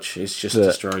so much, it's just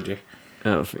destroyed you.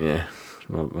 Oh, yeah,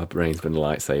 my brain's been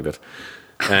lightsabered.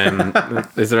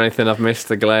 Is there anything I've missed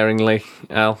glaringly,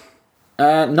 Al?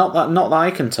 Not that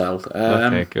I can tell.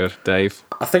 Okay, good. Dave?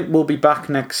 I think we'll be back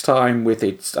next time with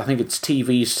I think it's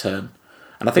TV's turn.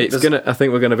 And I think I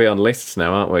think we're going to be on lists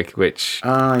now, aren't we? Which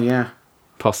yeah,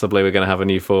 possibly we're going to have a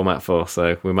new format for.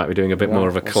 So we might be doing a bit more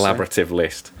of a collaborative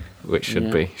list, which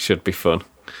should be fun.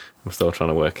 I'm still trying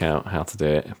to work out how to do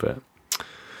it, but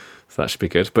so that should be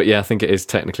good. But yeah, I think it is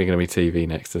technically going to be TV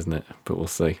next, isn't it? But we'll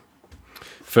see.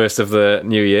 First of the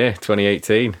new year,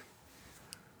 2018.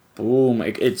 Boom!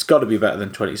 It's got to be better than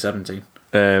 2017.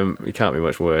 It can't be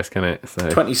much worse, can it? So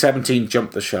 2017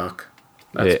 jumped the shark.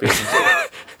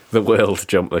 The world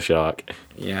jumped the shark.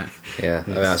 Yeah. Yeah, I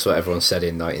mean, that's what everyone said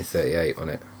in 1938 on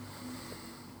it.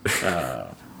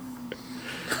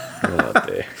 Oh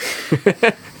dear.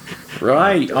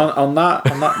 Right, on that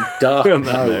dark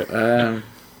note,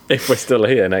 if we're still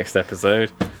here next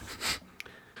episode.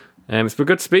 It's been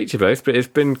good to speak to you both, but it's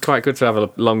been quite good to have a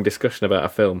long discussion about a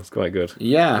film. It's quite good.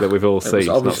 Yeah. That we've all seen.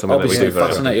 Obviously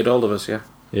fascinated all of us, yeah.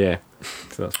 Yeah,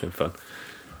 so that's been fun.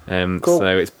 Cool.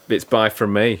 So it's bye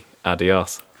from me.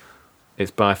 Adios.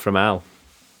 It's bye from Al.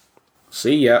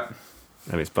 See ya.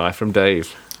 And it's bye from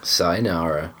Dave.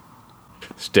 Sayonara.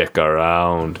 Stick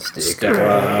around. Stick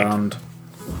around.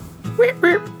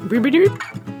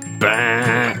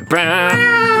 Bah, bah.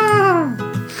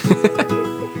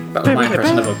 That was my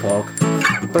impression of a pork.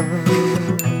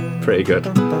 Pretty good.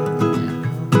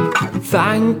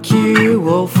 Thank you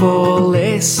all for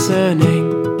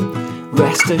listening.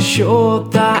 Rest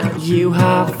assured that you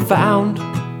have found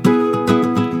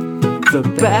the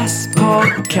best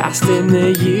podcast in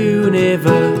the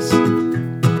universe.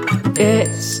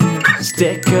 It's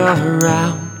Stick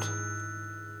Around.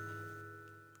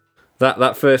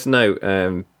 That first note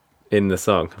in the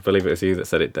song, I believe it was you that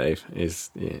said it, Dave, is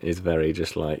very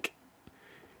just like,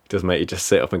 it does make you just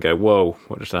sit up and go, whoa,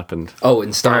 what just happened? Oh,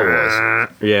 in Star Wars.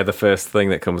 Yeah, the first thing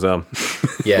that comes on.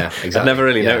 Yeah, exactly. I've never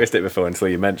really yeah. noticed it before until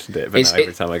you mentioned it, but now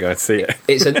every time I go and see it.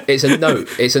 It's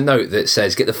a note that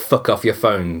says, "Get the fuck off your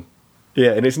phone."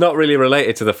 Yeah, and it's not really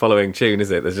related to the following tune,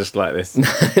 is it? There's just like this, and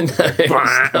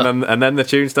then the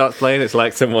tune starts playing. It's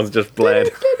like someone's just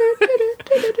bled.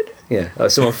 Yeah,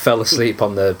 like someone fell asleep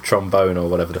on the trombone or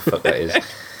whatever the fuck that is,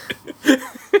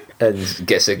 and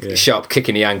gets a sharp kick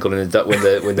in the ankle when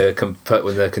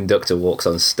the conductor walks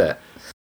on step.